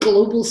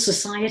global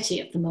society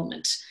at the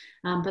moment.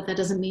 But that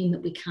doesn't mean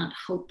that we can't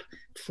hope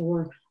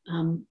for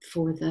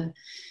the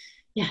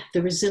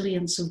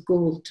resilience of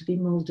gold to be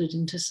molded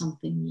into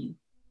something new.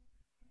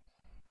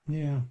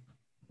 Yeah.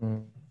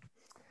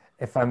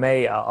 If I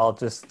may, I'll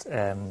just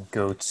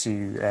go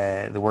to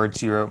the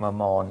words you wrote,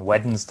 Mum, on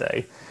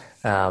Wednesday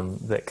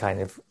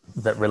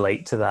that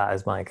relate to that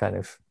as my kind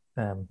of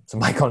so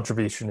my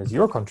contribution is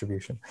your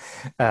contribution.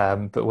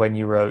 But when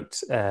you wrote,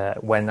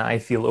 when I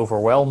feel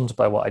overwhelmed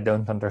by what I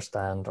don't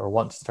understand, or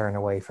want to turn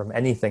away from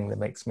anything that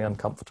makes me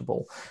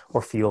uncomfortable,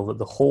 or feel that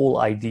the whole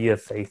idea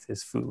of faith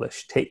is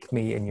foolish, take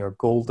me in your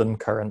golden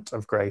current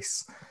of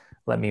grace.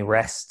 Let me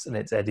rest in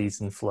its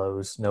eddies and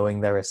flows, knowing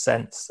there is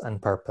sense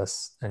and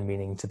purpose and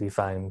meaning to be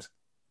found.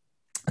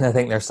 And I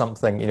think there's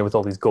something, with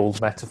all these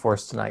gold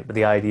metaphors tonight, but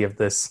the idea of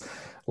this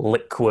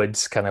liquid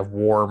kind of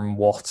warm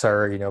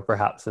water,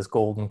 perhaps this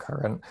golden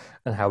current,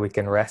 and how we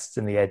can rest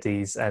in the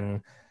eddies.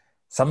 And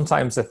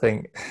sometimes I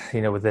think,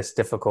 with this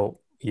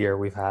difficult year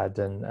we've had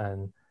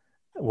and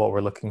what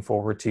we're looking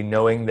forward to,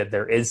 knowing that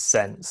there is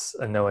sense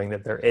and knowing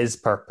that there is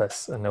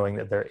purpose and knowing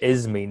that there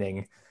is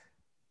meaning,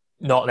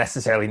 not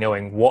necessarily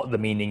knowing what the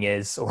meaning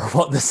is or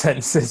what the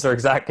sense is or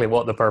exactly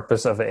what the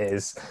purpose of it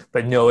is,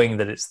 but knowing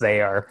that it's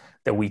there,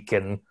 that we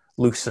can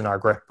loosen our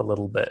grip a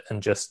little bit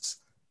and just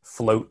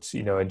float,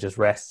 and just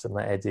rest in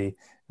the eddy,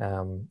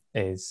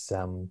 is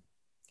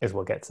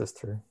what gets us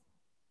through.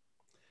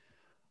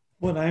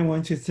 What I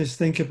wanted to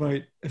think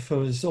about, if I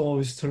was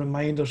always to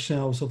remind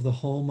ourselves of the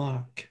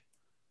hallmark,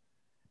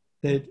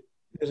 that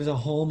there is a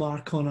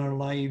hallmark on our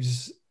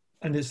lives,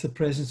 and it's the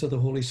presence of the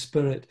Holy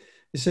Spirit.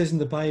 It says in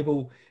the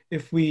Bible,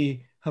 if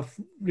we have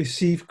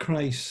received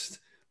Christ,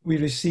 we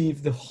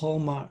receive the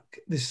hallmark,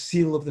 the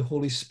seal of the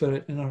Holy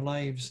Spirit in our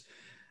lives.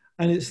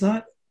 And it's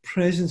that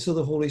presence of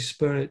the Holy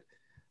Spirit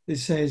that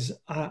says,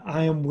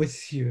 I am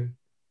with you.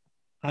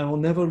 I will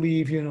never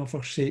leave you nor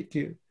forsake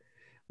you.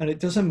 And it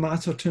doesn't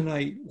matter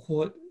tonight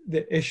what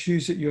the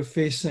issues that you're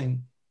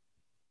facing.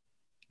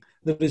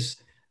 There is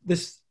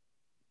this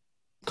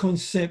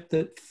concept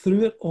that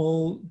through it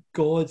all,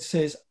 God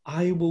says,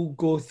 I will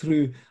go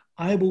through,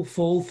 I will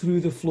fall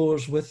through the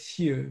floors with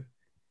you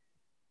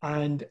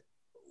and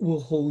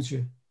will hold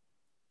you.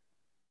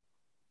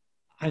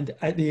 And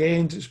at the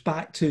end, it's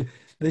back to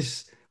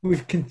this. We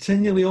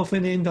continually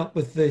often end up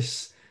with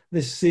this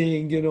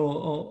saying,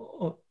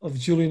 of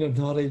Julian of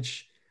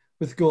Norwich,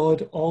 with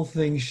God, all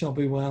things shall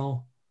be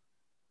well,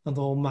 and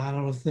all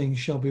manner of things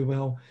shall be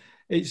well.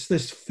 It's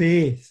this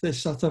faith,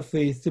 this utter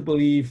faith to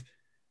believe,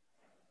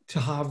 to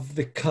have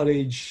the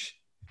courage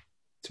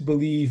to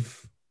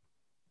believe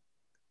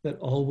that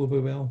all will be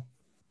well.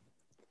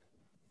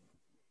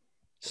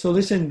 So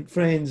listen,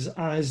 friends,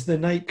 as the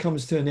night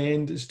comes to an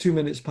end, it's 2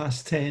 minutes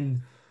past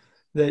 10,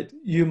 that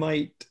you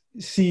might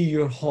see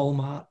your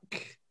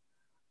hallmark.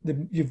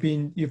 You've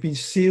been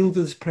sealed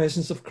with the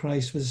presence of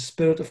Christ, with the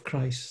Spirit of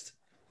Christ,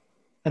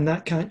 and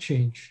that can't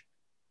change.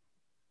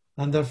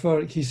 And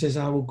therefore, he says,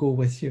 I will go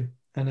with you,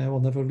 and I will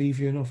never leave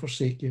you nor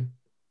forsake you.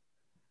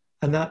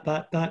 And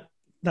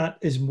that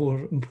is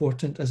more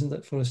important, isn't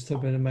it, for us to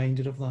be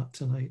reminded of that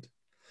tonight.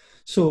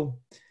 So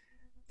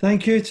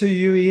thank you to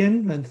you,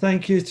 Ian, and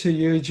thank you to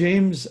you,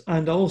 James,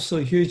 and also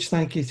a huge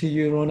thank you to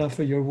you, Rona,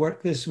 for your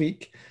work this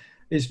week.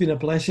 It's been a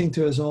blessing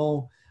to us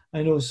all.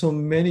 I know so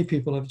many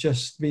people have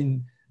just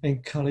been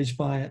encouraged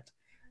by it.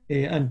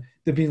 And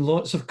there have been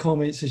lots of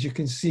comments, as you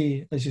can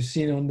see, as you've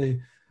seen on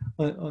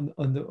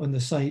the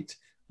site,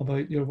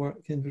 about your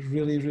work, and we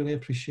really, really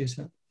appreciate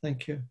it.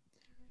 Thank you.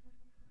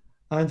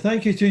 And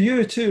thank you to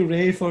you too,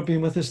 Ray, for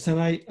being with us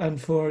tonight and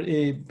for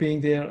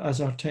being there as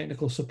our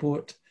technical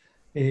support,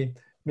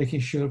 making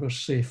sure we're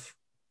safe.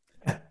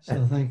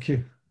 So thank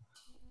you.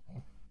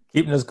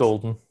 Keeping us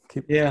golden.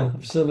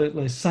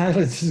 Absolutely.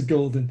 Silence is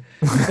golden.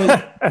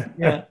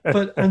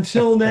 But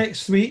until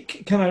next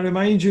week, can I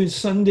remind you,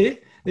 Sunday,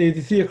 the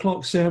 3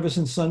 o'clock service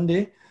on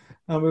Sunday,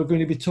 and we're going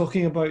to be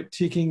talking about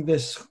taking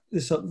this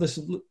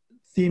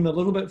theme a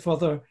little bit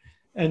further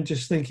and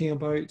just thinking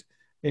about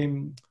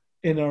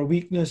in our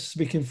weakness,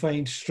 we can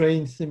find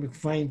strength and we can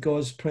find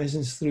God's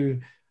presence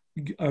through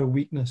our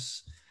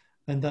weakness.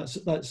 And that's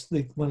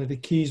one of the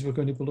keys we're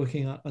going to be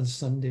looking at on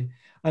Sunday.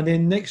 And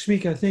then next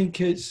week, I think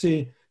it's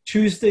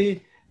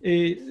Tuesday,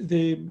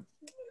 Tuesday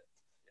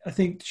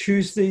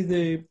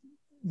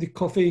the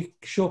coffee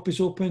shop is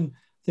open,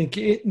 I think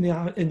 8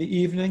 in the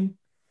evening.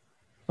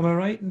 Am I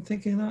right in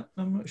thinking that?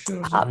 I'm not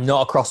sure. I'm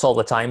not across all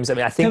the times. I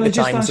mean, I think the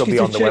times will be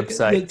on the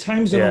website. The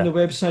times are on the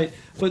website,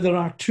 but there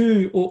are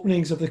 2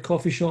 openings of the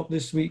coffee shop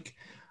this week.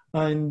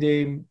 And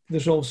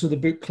there's also the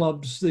book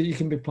clubs that you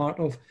can be part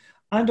of.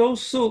 And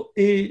also,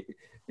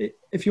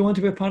 if you want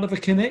to be a part of a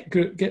Connect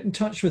group, get in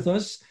touch with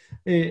us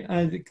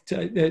and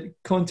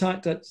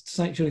contact at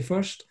Sanctuary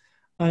First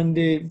and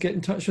get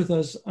in touch with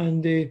us,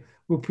 and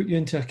we'll put you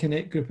into a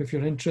Connect group if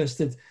you're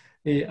interested.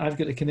 I've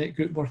got the Connect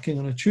group working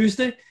on a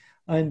Tuesday,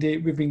 and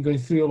we've been going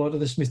through a lot of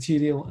this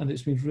material, and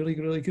it's been really,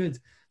 really good.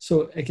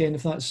 So again,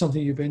 if that's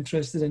something you'd be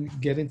interested in,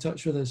 get in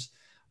touch with us.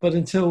 But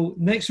until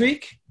next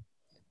week,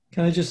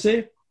 can I just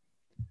say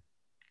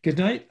good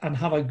night and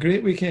have a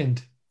great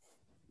weekend.